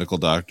medical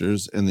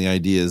doctors, and the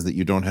idea is that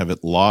you don't have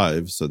it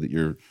live, so that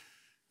you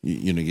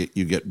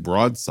get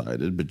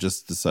broadsided, but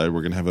just decide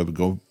we're going to have a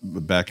go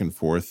back and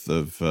forth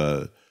of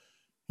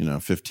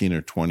 15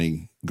 or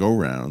 20 go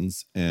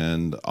rounds,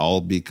 and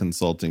I'll be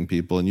consulting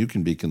people and you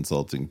can be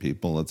consulting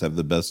people. Let's have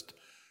the best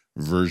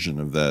version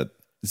of that.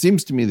 It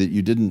seems to me that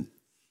you didn't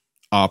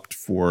opt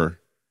for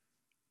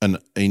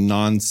a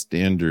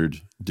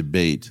non-standard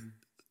debate.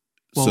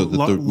 Well, so that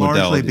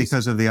largely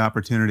because of the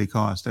opportunity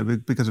cost,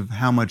 because of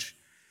how much,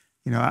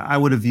 I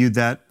would have viewed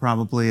that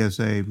probably as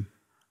a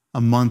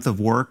month of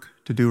work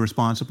to do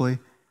responsibly.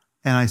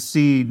 And I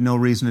see no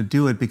reason to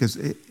do it because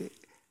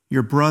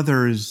your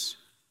brother's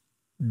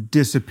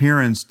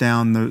disappearance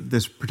down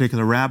this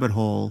particular rabbit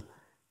hole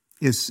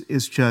is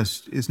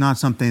not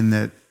something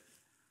that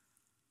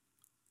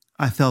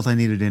I felt I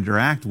needed to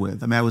interact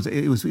with. I mean,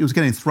 it was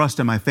getting thrust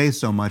in my face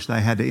so much that I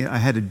had to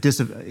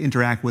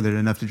interact with it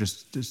enough to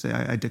just say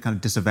I had to kind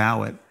of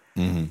disavow it.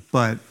 Mm-hmm.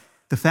 But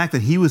the fact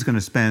that he was going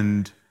to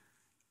spend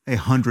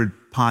 100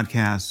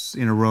 podcasts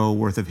in a row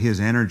worth of his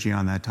energy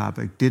on that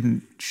topic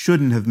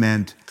shouldn't have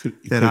meant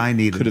I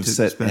needed to could have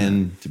set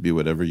N to be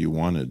whatever you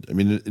wanted. I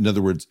mean, in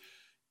other words,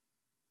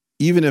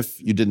 even if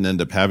you didn't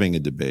end up having a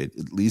debate,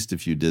 at least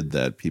if you did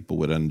that, people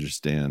would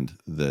understand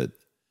that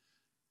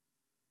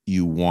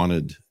you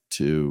wanted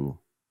to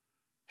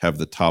have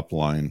the top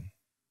line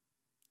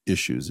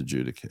issues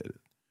adjudicated.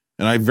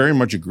 And I very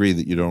much agree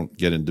that you don't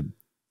get into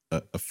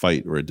a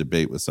fight or a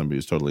debate with somebody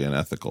who's totally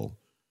unethical,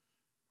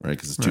 right?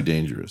 Because it's too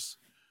dangerous.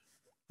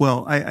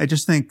 Well, I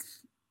just think,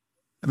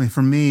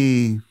 for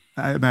me,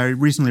 I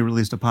recently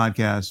released a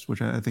podcast,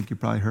 which I think you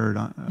probably heard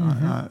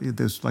on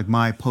this, like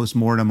my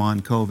postmortem on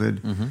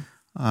COVID,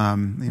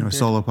 a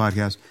solo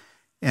podcast.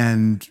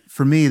 And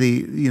for me,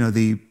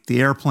 the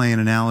airplane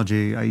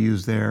analogy I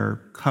use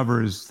there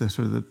covers the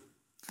sort of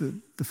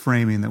the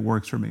framing that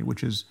works for me,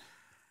 which is,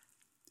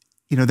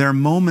 there are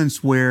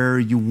moments where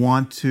you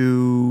want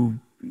to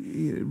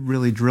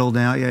really drill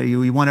down. Yeah,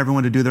 you want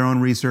everyone to do their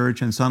own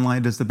research, and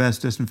sunlight is the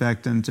best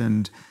disinfectant,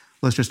 and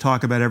let's just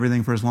talk about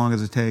everything for as long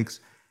as it takes.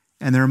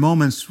 And there are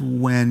moments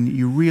when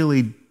you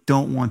really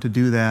don't want to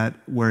do that,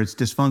 where it's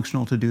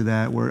dysfunctional to do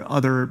that, where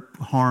other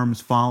harms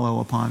follow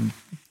upon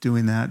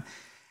doing that.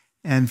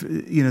 And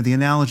the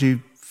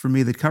analogy for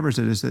me that covers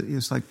it is that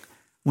it's like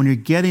when you're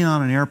getting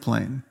on an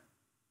airplane,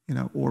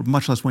 or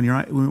much less when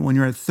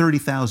you're at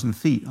 30,000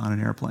 feet on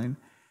an airplane,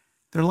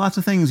 there are lots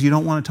of things you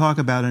don't want to talk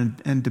about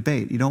and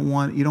debate. You don't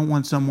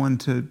want someone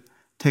to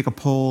take a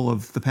poll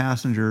of the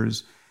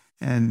passengers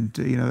and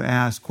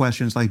ask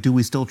questions like, do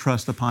we still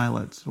trust the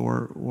pilots,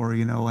 or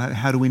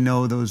how do we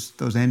know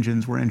those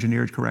engines were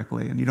engineered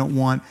correctly? And you don't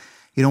want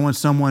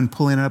someone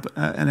pulling up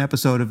an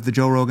episode of the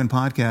Joe Rogan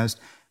podcast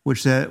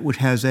which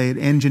has an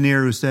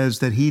engineer who says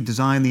that he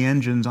designed the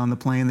engines on the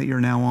plane that you're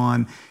now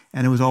on,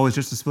 and it was always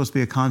just supposed to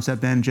be a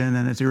concept engine,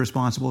 and it's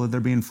irresponsible that they're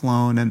being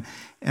flown,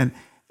 and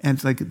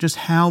like, just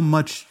how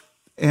much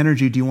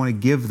energy do you want to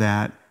give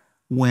that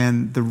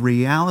when the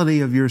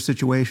reality of your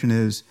situation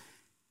is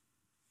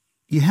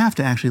you have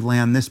to actually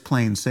land this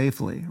plane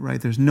safely, right?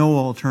 There's no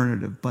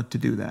alternative but to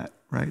do that,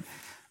 right?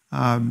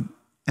 And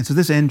so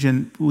this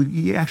engine,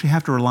 you actually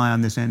have to rely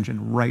on this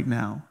engine right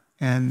now.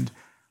 And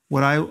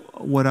what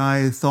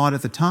I thought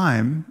at the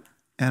time,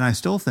 and I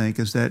still think,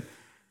 is that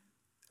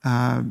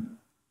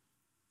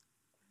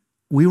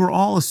we were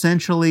all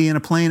essentially in a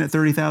plane at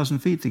 30,000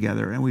 feet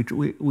together, and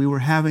we were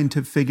having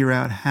to figure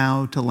out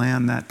how to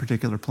land that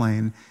particular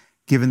plane,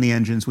 given the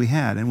engines we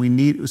had, and we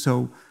needed a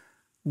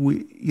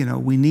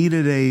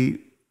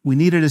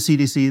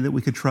CDC that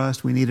we could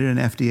trust. We needed an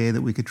FDA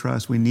that we could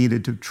trust. We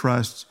needed to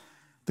trust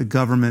the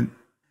government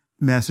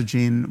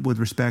messaging with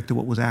respect to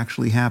what was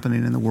actually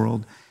happening in the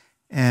world.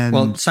 And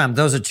well, Sam,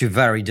 those are two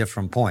very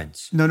different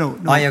points. No.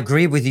 I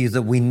agree with you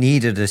that we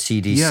needed a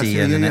CDC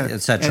et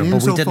cetera,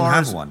 but we didn't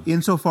have one.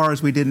 Insofar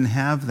as we didn't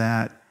have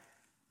that,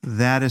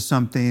 that is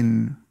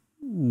something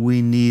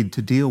we need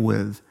to deal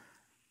with.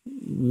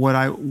 What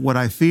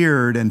I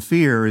feared and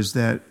fear is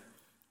that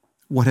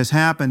what has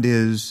happened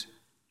is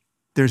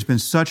there's been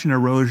such an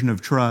erosion of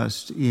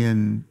trust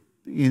in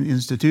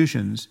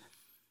institutions,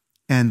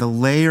 and the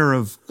layer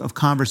of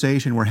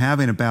conversation we're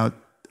having about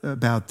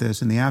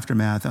this in the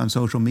aftermath on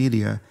social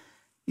media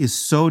is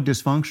so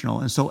dysfunctional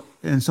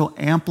and so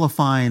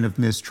amplifying of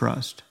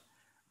mistrust,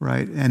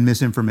 right, and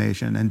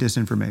misinformation and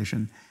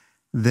disinformation,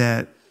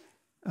 that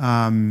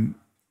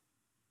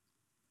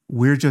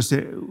we're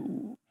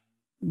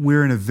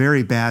in a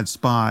very bad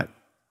spot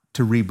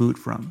to reboot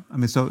from. I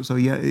mean,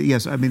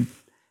 yes, I mean,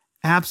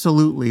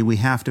 absolutely, we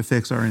have to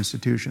fix our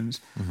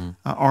institutions. Mm-hmm.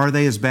 Are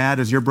they as bad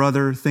as your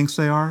brother thinks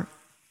they are?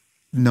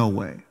 no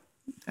way,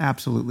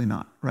 absolutely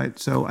not, right?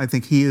 So I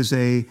think he is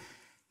he's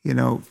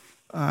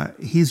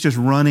just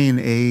running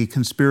a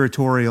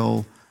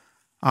conspiratorial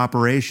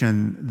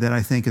operation that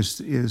I think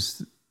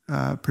is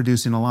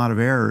producing a lot of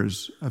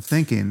errors of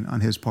thinking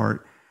on his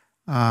part,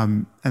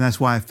 and that's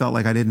why I felt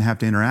like I didn't have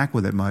to interact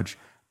with it much.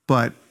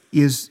 But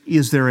is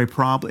there a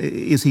problem?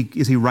 Is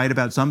he right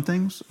about some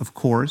things? Of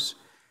course.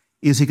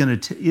 Is he going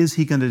to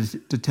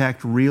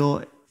detect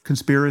real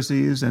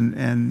conspiracies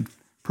and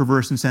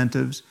perverse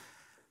incentives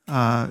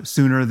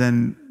sooner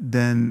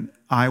than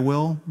I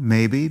will?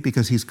 Maybe,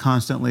 because he's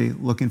constantly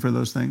looking for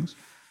those things.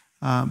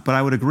 But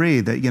I would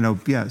agree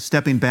that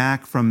stepping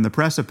back from the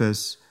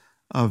precipice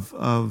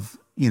of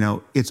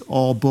it's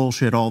all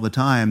bullshit all the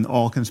time.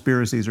 All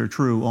conspiracies are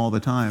true all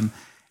the time.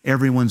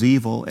 Everyone's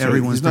evil. So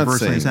everyone's he's not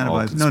perversely saying all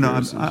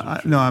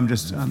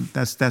incentivized.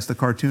 That's the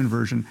cartoon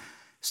version.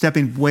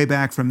 Stepping way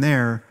back from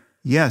there.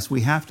 Yes, we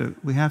have to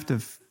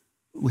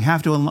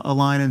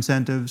align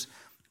incentives.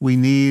 We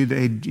need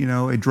a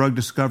drug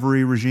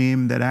discovery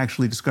regime that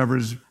actually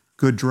discovers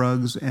good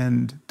drugs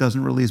and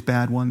doesn't release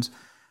bad ones.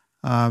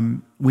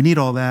 We need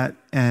all that,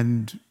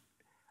 and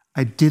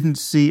I didn't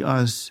see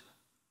us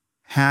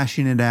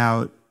hashing it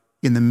out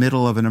in the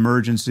middle of an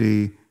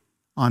emergency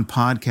on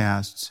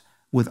podcasts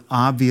with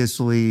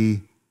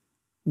obviously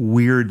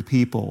weird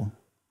people,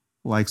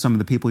 like some of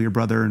the people your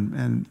brother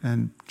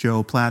and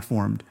Joe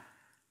platformed.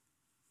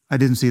 I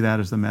didn't see that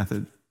as the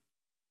method.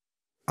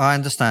 I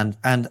understand.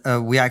 And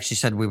we actually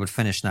said we would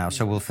finish now,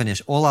 so we'll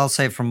finish. All I'll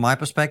say from my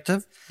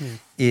perspective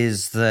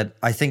is that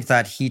I think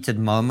that heated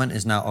moment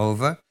is now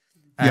over.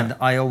 And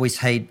I always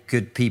hate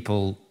good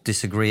people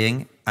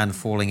disagreeing and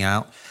falling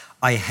out.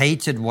 I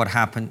hated what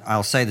happened.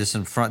 I'll say this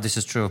in front. This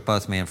is true of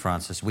both me and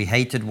Francis. We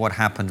hated what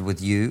happened with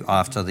you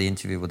after the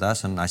interview with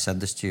us, and I said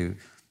this to you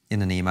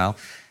in an email.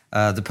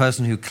 The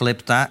person who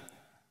clipped that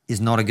is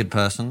not a good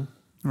person.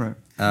 Right.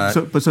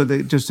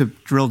 Just to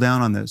drill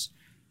down on this,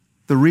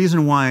 the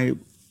reason why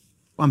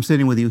I'm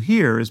sitting with you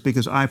here is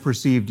because I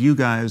perceived you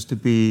guys to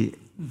be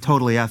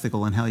totally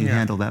ethical in how you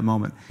handled that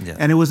moment. Yeah.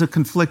 And it was a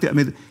conflict. I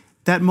mean,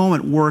 that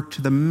moment worked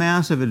to the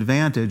massive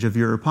advantage of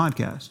your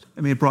podcast.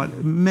 I mean, it brought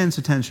immense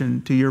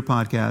attention to your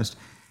podcast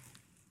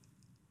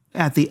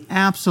at the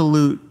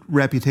absolute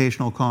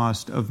reputational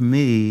cost of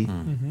me,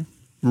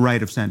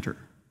 right of center,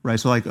 right?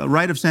 So like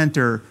right of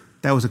center,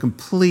 that was a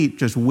complete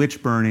just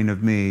witch burning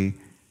of me.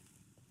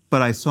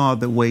 But I saw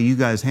the way you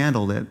guys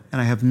handled it, and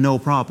I have no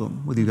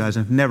problem with you guys.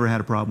 I've never had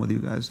a problem with you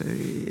guys.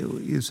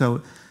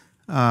 So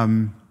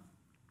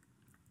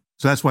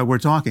that's why we're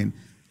talking.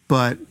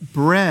 But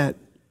Brett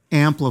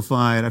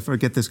amplified, I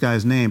forget this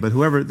guy's name, but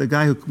the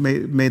guy who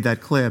made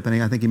that clip,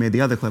 and I think he made the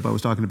other clip I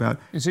was talking about.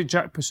 Is it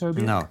Jack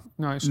Posobiec? No.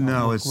 No, it's not.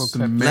 No, it's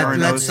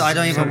I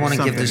don't even want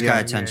to give this guy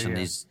attention.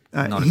 He's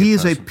not a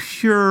he's good person. a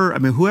pure,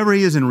 whoever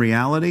he is in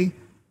reality,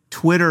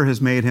 Twitter has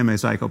made him a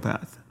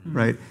psychopath,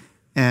 right?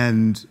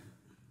 And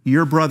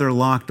your brother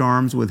locked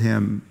arms with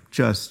him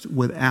just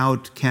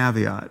without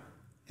caveat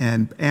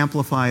and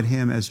amplified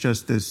him as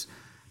just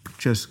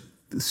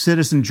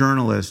citizen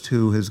journalist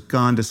who has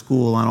gone to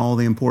school on all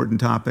the important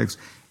topics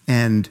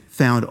and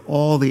found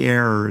all the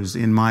errors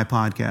in my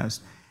podcast.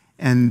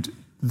 And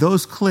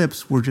those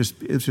clips were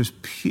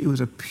it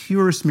was a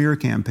pure smear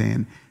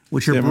campaign,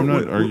 which your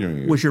brother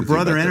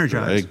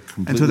energized. I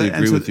completely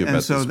agree with you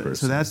about this person.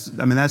 So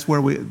that's where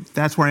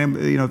I am.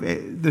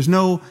 There's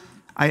no.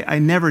 I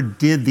never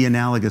did the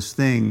analogous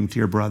thing to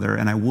your brother,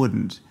 and I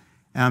wouldn't.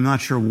 And I'm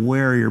not sure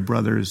where your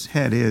brother's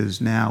head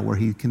is now, where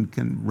he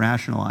can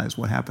rationalize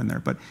what happened there.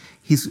 But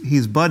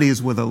he's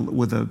buddies with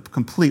a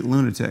complete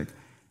lunatic.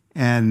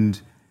 And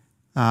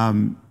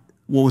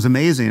what was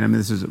amazing,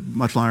 this is a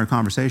much longer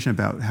conversation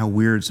about how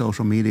weird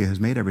social media has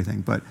made everything.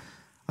 But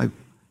like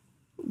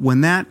when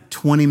that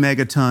 20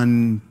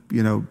 megaton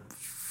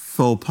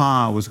faux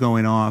pas was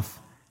going off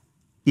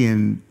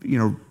in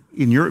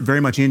very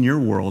much in your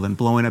world and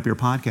blowing up your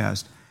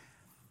podcast,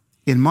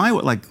 in my,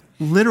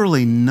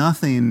 literally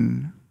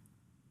nothing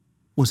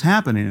was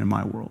happening in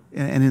my world.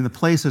 And in the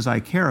places I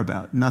care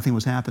about, nothing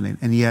was happening.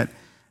 And yet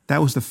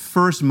that was the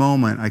first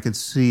moment I could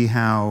see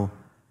how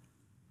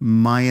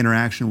my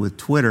interaction with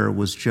Twitter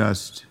was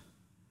just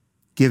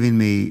giving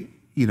me,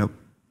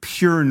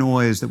 pure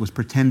noise that was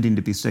pretending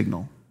to be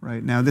signal,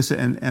 right? Now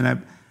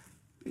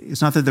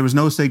it's not that there was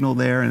no signal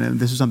there, and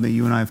this is something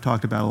you and I have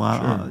talked about a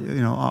lot,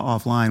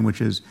 offline,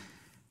 which is,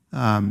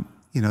 I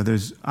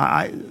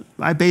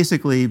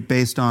basically,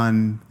 based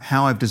on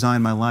how I've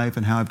designed my life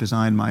and how I've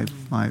designed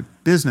my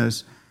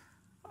business,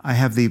 I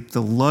have the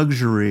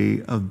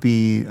luxury of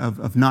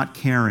not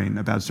caring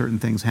about certain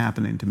things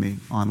happening to me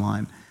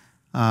online.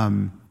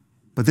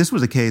 But this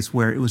was a case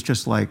where it was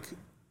just like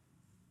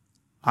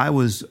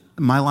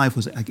my life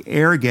was like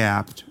air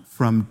gapped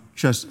from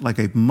just like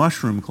a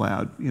mushroom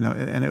cloud,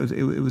 and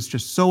it was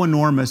just so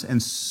enormous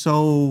and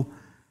so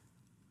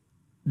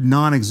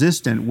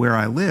non-existent where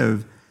I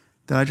live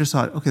that I just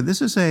thought, okay, this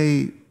is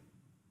a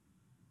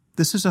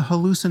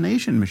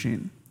hallucination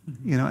machine,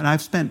 and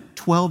I've spent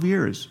 12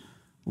 years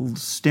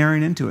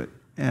staring into it,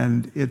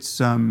 and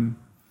it's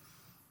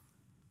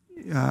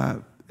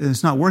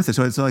it's not worth it.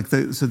 So it's like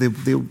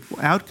the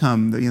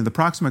outcome, the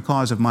proximate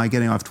cause of my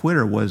getting off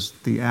Twitter was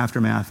the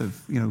aftermath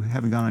of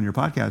having gone on your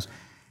podcast,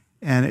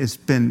 and it's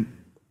been,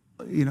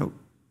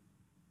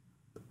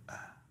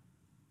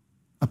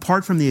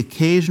 apart from the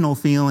occasional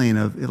feeling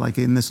of, like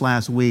in this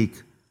last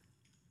week,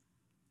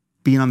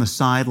 being on the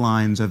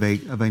sidelines of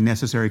a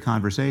necessary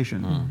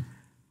conversation,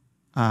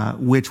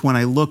 which when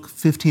I look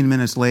 15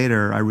 minutes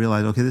later, I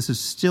realize, okay, this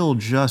is still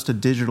just a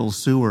digital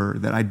sewer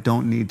that I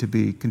don't need to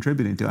be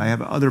contributing to. I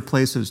have other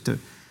places to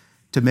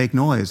make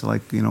noise,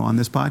 like, on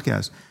this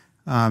podcast.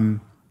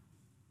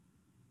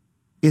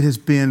 It has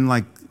been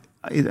like,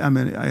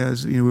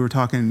 as we were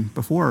talking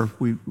before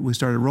we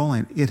started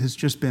rolling, it has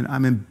just been,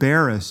 I'm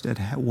embarrassed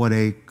at what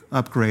a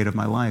upgrade of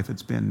my life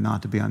it's been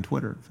not to be on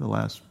Twitter for the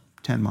last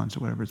 10 months or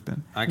whatever it's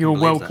been. You're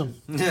welcome.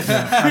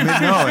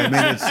 It's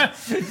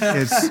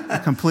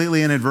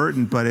completely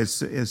inadvertent, but it's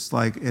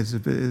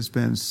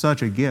been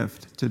such a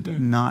gift to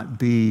not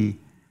be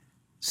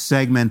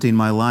segmenting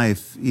my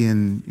life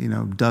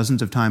in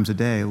dozens of times a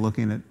day,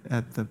 looking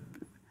at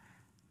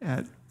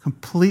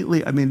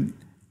completely.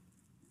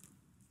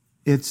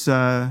 It's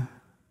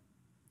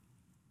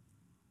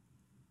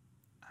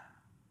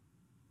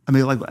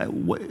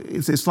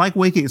it's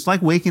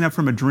like waking up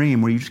from a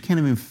dream where you just can't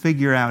even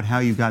figure out how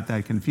you got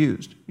that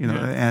confused,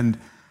 and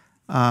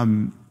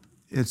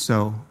it's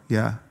so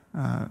yeah.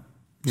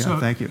 So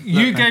thank you.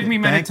 You gave me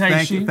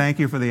meditation. Thank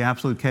you for the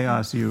absolute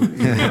chaos you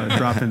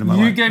dropped into my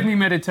life. You gave me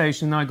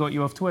meditation, and I got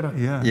you off Twitter.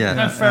 Yeah.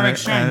 That's fair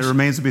exchange. And it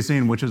remains to be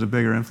seen which is a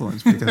bigger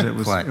influence, because it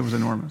was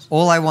enormous.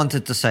 All I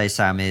wanted to say,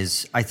 Sam,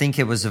 is I think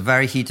it was a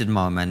very heated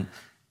moment.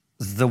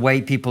 The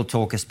way people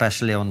talk,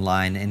 especially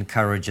online,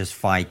 encourages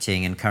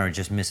fighting,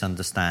 encourages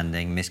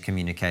misunderstanding,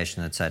 miscommunication,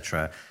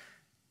 etc.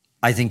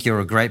 I think you're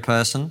a great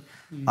person.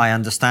 I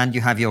understand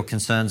you have your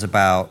concerns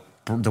about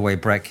the way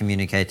Brett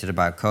communicated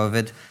about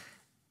COVID.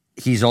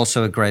 He's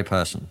also a great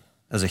person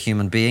as a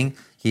human being.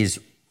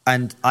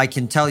 And I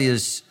can tell you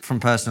this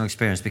from personal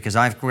experience, because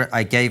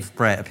I gave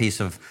Brett a piece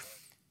of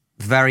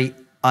very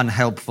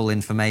unhelpful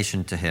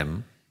information to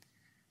him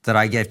that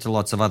I gave to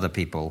lots of other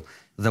people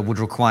that would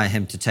require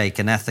him to take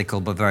an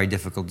ethical but very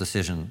difficult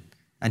decision.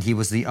 And he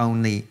was the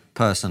only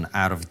person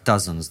out of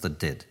dozens that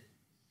did.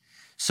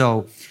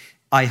 So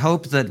I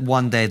hope that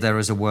one day there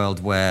is a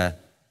world where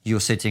you're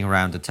sitting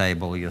around a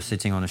table, you're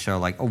sitting on a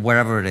show, or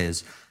wherever it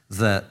is,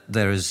 that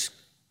there is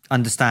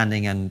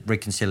understanding and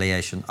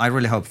reconciliation. I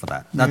really hope for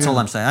that. That's all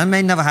I'm saying. It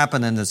may never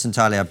happen, and it's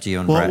entirely up to you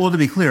and Brett. Well, to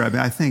be clear,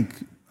 I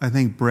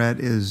think Brett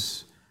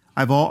is.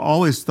 I've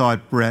always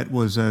thought Brett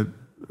was an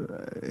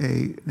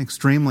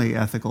extremely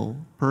ethical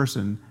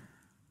person.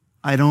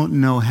 I don't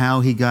know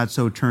how he got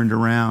so turned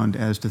around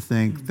as to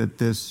think that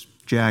this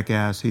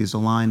jackass he's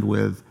aligned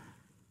with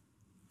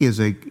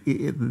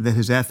that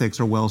his ethics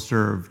are well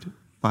served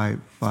by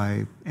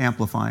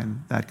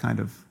amplifying that kind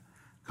of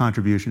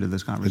contribution to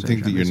this conversation. I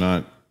think that you're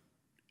not,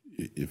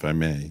 if I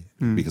may,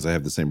 because I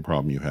have the same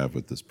problem you have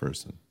with this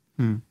person.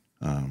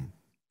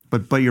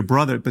 But your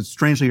brother, but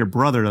strangely, your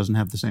brother doesn't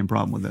have the same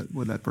problem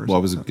with that person. Well,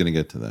 I was going to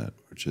get to that,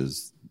 which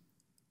is,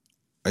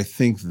 I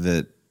think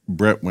that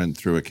Brett went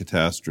through a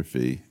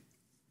catastrophe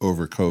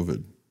over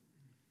COVID,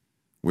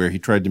 where he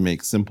tried to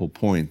make simple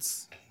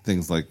points,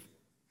 things like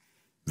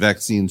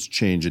vaccines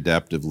change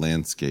adaptive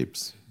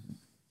landscapes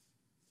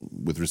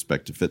with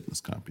respect to fitness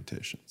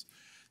computations.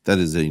 That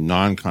is a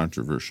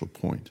non-controversial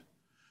point.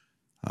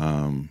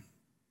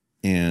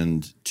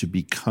 And to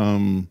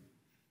become,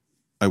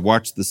 I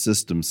watched the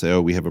system say,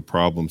 oh, we have a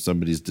problem,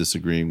 somebody's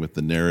disagreeing with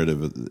the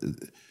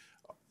narrative.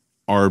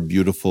 Our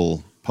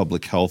beautiful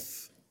public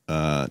health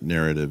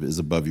narrative is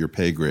above your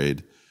pay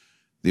grade.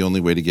 The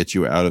only way to get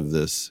you out of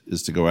this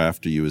is to go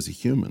after you as a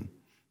human,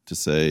 to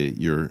say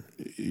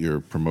you're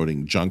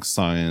promoting junk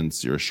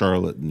science, you're a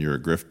charlatan, you're a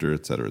grifter,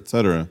 et cetera, et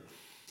cetera.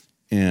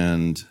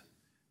 And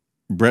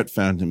Brett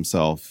found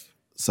himself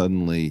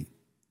suddenly,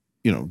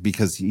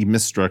 because he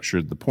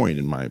misstructured the point,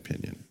 in my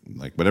opinion.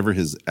 Like, whatever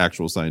his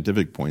actual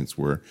scientific points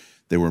were,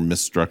 they were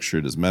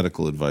misstructured as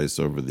medical advice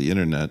over the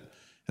internet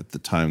at the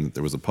time that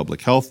there was a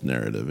public health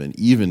narrative. And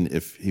even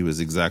if he was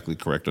exactly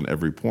correct on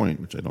every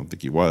point, which I don't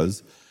think he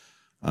was,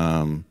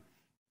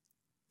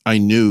 I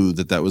knew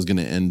that was going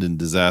to end in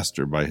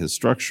disaster by his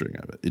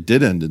structuring of it. It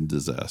did end in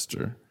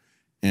disaster.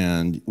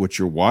 And what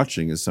you're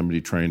watching is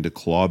somebody trying to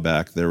claw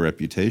back their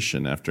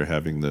reputation after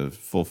having the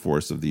full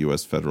force of the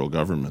U.S. federal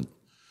government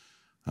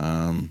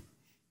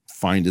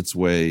find its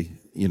way,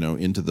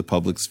 into the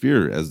public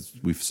sphere, as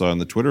we saw in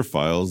the Twitter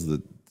files.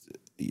 That,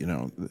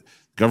 the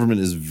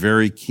government is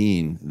very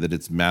keen that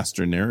its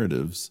master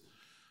narratives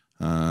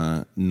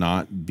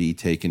not be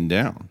taken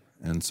down.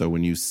 And so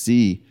when you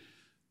see,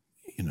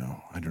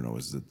 I don't know,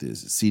 is it the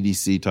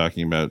CDC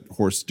talking about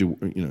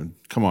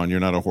come on, you're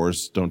not a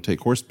horse, don't take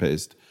horse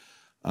paste.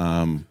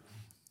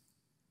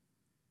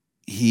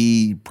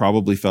 He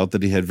probably felt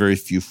that he had very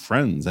few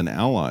friends and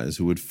allies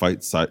who would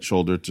fight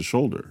shoulder to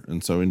shoulder.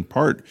 And so in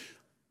part,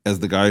 as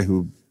the guy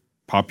who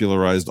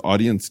popularized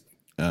audience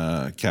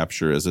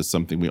capture as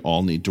something we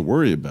all need to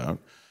worry about,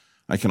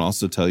 I can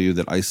also tell you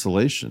that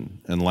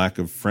isolation and lack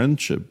of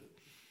friendship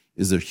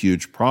is a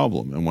huge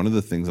problem. And one of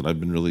the things that I've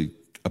been really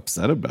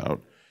upset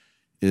about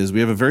is we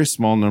have a very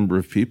small number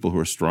of people who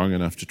are strong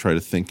enough to try to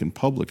think in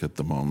public at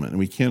the moment, and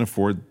we can't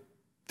afford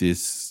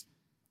this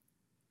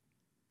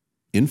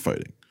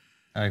infighting.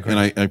 I agree.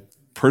 And I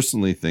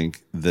personally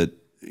think that,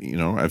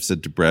 I've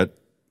said to Brett,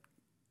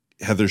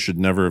 Heather should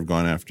never have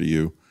gone after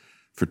you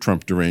for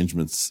Trump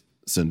derangements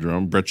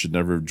syndrome. Brett should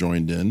never have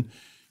joined in.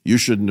 You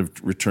shouldn't have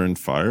returned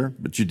fire,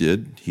 but you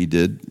did. He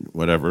did,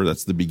 whatever.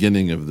 That's the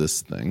beginning of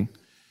this thing.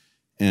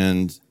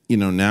 And,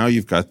 now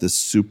you've got this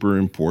super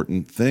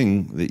important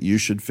thing that you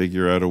should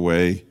figure out a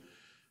way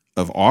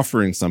of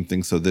offering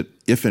something so that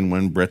if and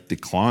when Brett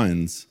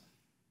declines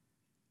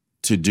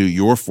to do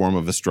your form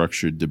of a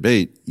structured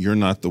debate, you're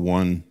not the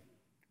one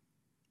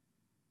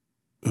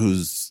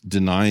who's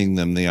denying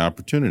them the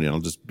opportunity. And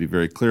I'll just be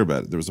very clear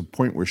about it. There was a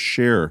point where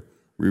Cher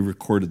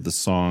re-recorded the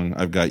song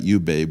 "I've Got You,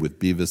 Babe" with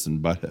Beavis and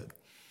Butthead.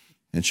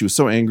 And she was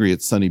so angry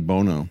at Sonny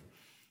Bono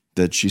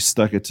that she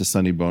stuck it to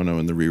Sonny Bono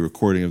in the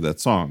re-recording of that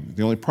song.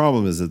 The only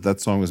problem is that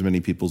song was many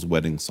people's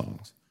wedding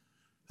songs.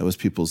 That was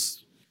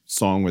people's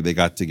song where they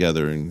got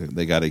together and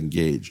they got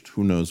engaged.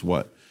 Who knows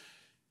what?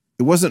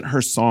 It wasn't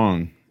her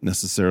song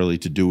necessarily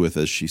to do with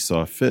as she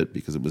saw fit,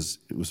 because it was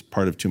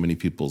part of too many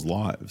people's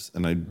lives.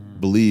 And I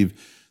believe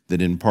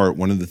that in part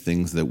one of the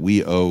things that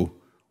we owe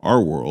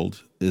our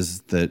world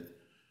is that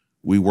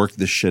we work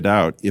this shit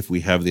out if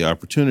we have the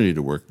opportunity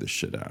to work this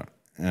shit out.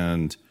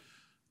 And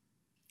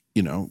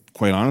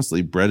quite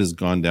honestly, Brett has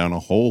gone down a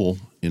hole,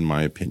 in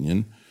my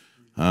opinion,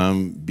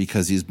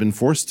 because he's been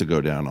forced to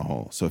go down a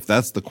hole. So if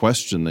that's the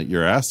question that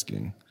you're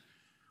asking,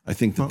 I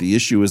think that the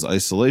issue is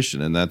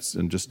isolation.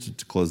 And just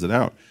to close it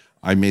out,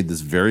 I made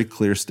this very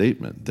clear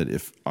statement that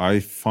if I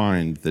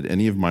find that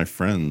any of my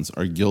friends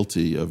are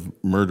guilty of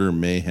murder,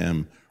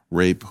 mayhem,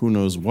 rape, who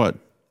knows what,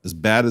 as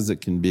bad as it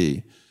can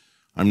be,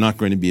 I'm not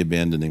going to be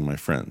abandoning my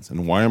friends.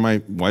 And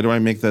why do I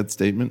make that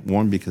statement?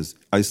 One, because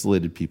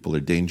isolated people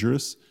are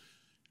dangerous.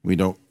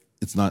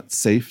 It's not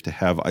safe to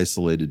have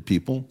isolated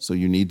people, so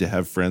you need to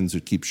have friends who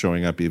keep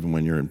showing up even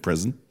when you're in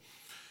prison.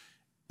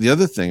 The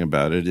other thing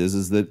about it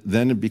is that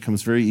then it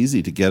becomes very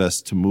easy to get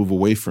us to move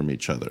away from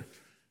each other.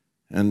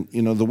 And,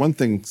 the one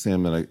thing,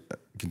 Sam, that I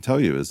can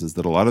tell you is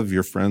that a lot of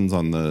your friends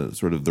on the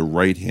sort of the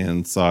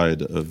right-hand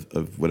side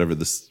of whatever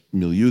this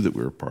milieu that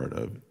we're a part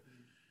of,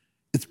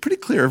 it's pretty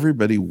clear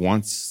everybody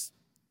wants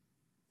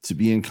to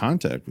be in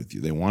contact with you.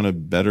 They want a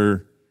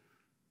better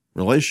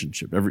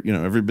relationship.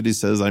 Everybody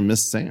says, "I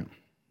miss Sam."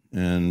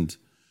 And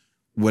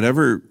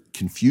whatever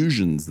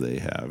confusions they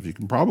have, you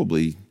can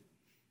probably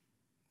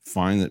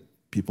find that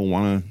people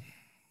want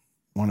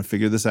to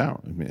figure this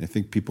out. I mean, I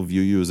think people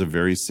view you as a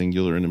very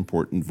singular and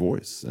important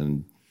voice.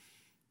 And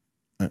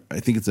I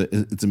think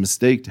it's a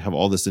mistake to have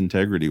all this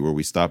integrity where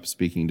we stop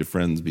speaking to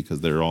friends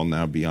because they're all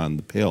now beyond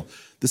the pale.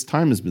 This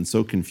time has been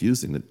so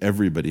confusing that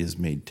everybody has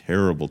made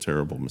terrible,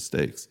 terrible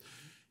mistakes.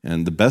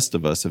 And the best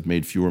of us have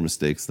made fewer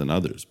mistakes than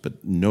others,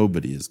 but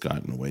nobody has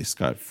gotten away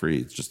scot-free.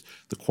 It's just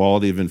the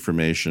quality of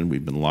information.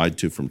 We've been lied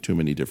to from too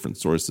many different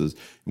sources,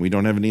 and we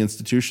don't have any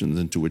institutions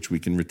into which we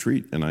can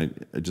retreat. And I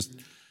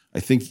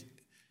think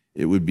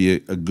it would be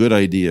a good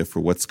idea for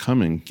what's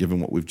coming, given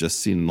what we've just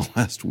seen in the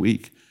last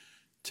week,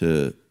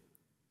 to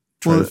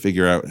try to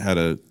figure out how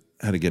to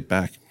get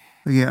back.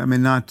 Yeah, I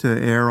mean, not to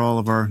air all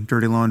of our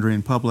dirty laundry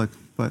in public,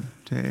 but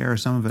to air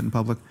some of it in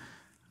public.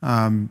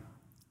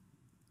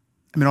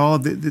 I mean, all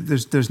of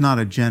there's not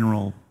a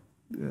general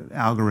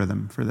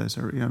algorithm for this,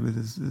 or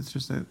it's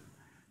just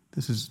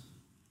this is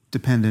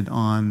dependent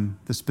on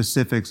the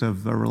specifics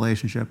of a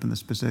relationship and the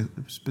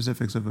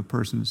specifics of a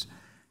person's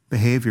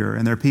behavior.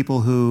 And there are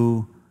people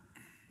who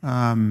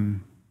I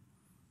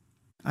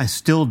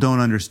still don't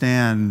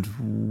understand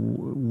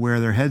where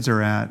their heads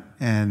are at,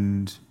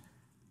 and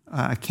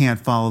I can't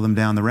follow them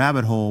down the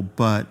rabbit hole.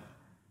 But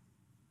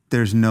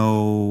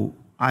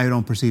I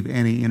don't perceive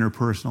any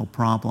interpersonal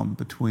problem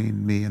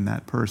between me and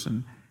that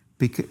person.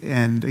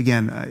 And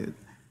again,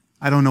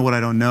 I don't know what I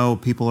don't know.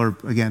 People are,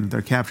 again,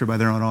 they're captured by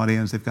their own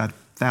audience. They've got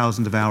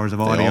thousands of hours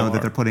of audio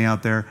that they're putting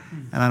out there.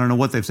 And I don't know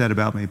what they've said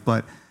about me.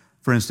 But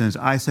for instance,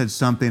 I said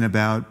something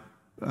about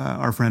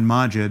our friend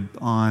Majid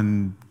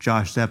on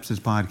Josh Zepp's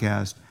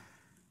podcast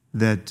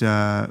that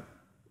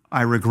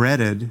I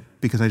regretted,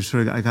 because I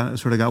sort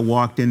of got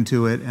walked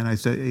into it. And I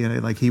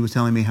said, like he was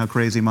telling me how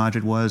crazy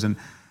Majid was. And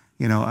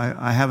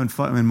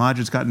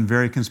Majid's gotten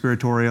very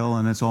conspiratorial,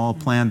 and it's all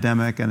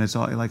plandemic, and it's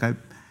all like I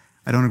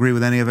don't agree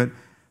with any of it.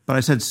 But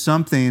I said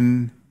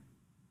something,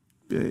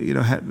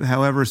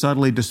 however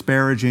subtly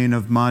disparaging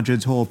of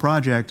Majid's whole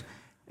project,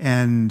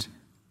 and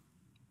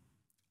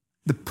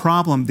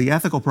the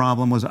ethical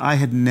problem was I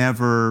had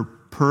never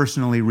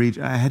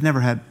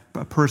had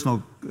a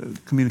personal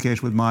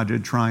communication with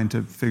Majid trying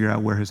to figure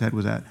out where his head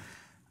was at.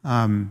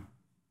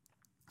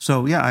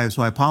 So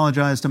I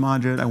apologized to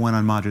Majid. I went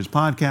on Majid's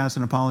podcast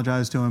and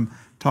apologized to him,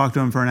 talked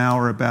to him for an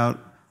hour about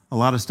a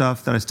lot of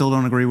stuff that I still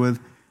don't agree with.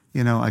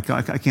 I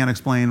can't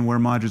explain where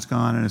Majid's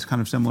gone, and it's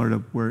kind of similar to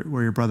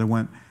where your brother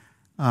went.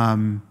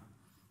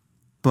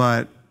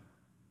 But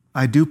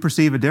I do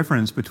perceive a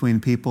difference between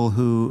people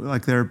who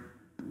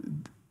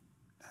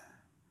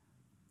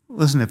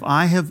listen. If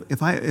I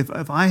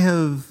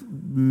have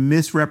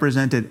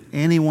misrepresented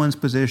anyone's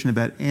position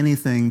about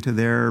anything to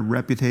their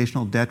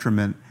reputational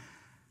detriment,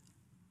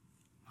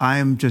 I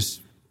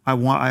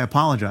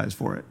apologize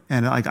for it,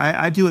 and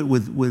I do it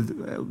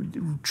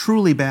with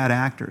truly bad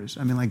actors.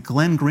 I mean, like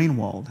Glenn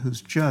Greenwald,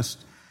 who's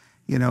just,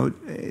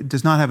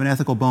 does not have an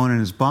ethical bone in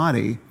his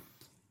body,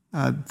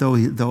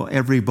 though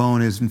every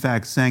bone is in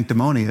fact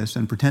sanctimonious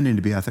and pretending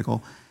to be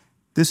ethical.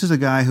 This is a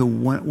guy who,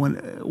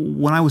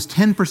 when I was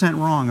 10%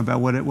 wrong about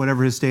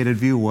whatever his stated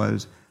view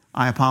was,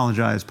 I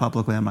apologized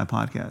publicly on my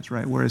podcast,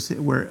 right?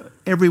 Where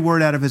every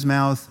word out of his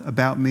mouth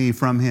about me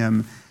from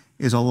him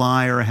is a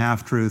lie or a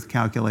half-truth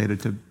calculated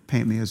to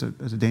paint me as a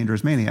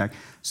dangerous maniac.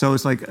 So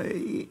it's like,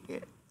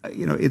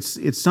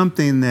 it's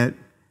something that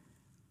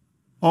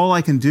all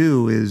I can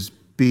do is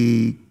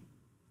be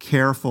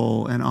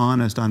careful and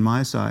honest on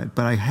my side,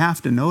 but I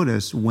have to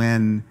notice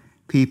when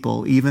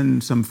people,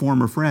 even some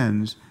former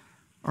friends,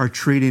 are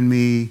treating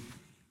me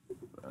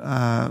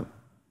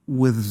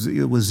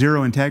with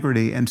zero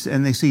integrity, and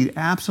they see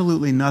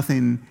absolutely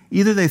nothing.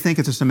 Either they think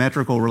it's a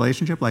symmetrical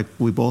relationship, like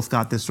we both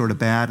got this sort of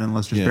bad and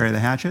let's just bury the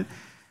hatchet,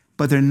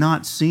 but they're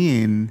not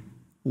seeing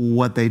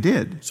what they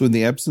did. So in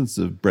the absence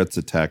of Brett's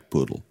attack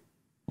poodle,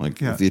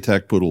 if the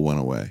attack poodle went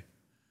away,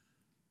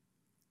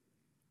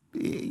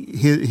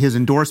 his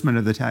endorsement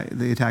of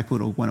the attack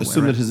poodle went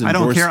away. Right? I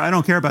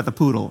don't care about the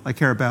poodle. I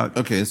care about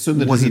assume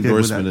that his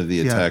endorsement of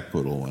the attack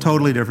poodle went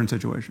totally away. different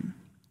situation.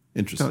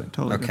 Interesting.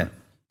 Totally okay. different.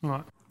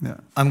 Right. Yeah.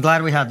 I'm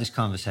glad we had this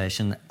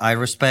conversation. I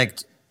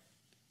respect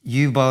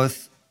you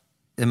both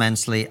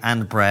immensely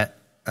and Brett.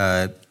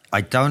 I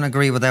don't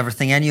agree with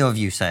everything any of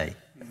you say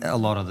a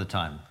lot of the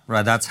time.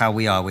 Right? That's how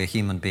we are. We're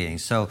human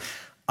beings. So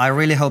I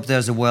really hope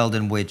there's a world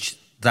in which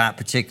that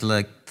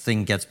particular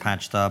thing gets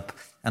patched up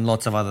and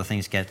lots of other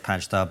things get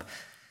patched up.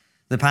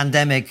 The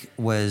pandemic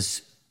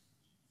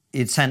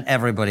it sent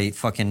everybody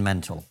fucking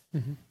mental.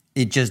 Mm-hmm.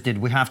 It just did.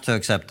 We have to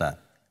accept that.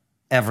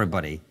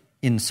 Everybody,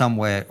 in some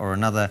way or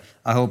another.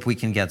 I hope we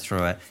can get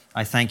through it.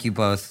 I thank you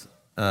both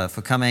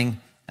for coming,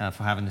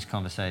 for having this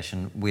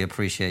conversation. We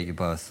appreciate you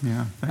both.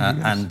 Yeah, thank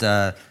you guys.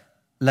 And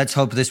let's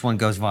hope this one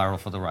goes viral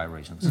for the right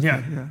reasons.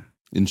 Yeah.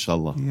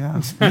 Inshallah.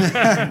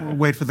 Yeah. We'll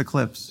wait for the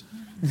clips.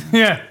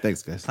 Yeah.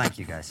 Thanks, guys. Thank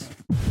you, guys.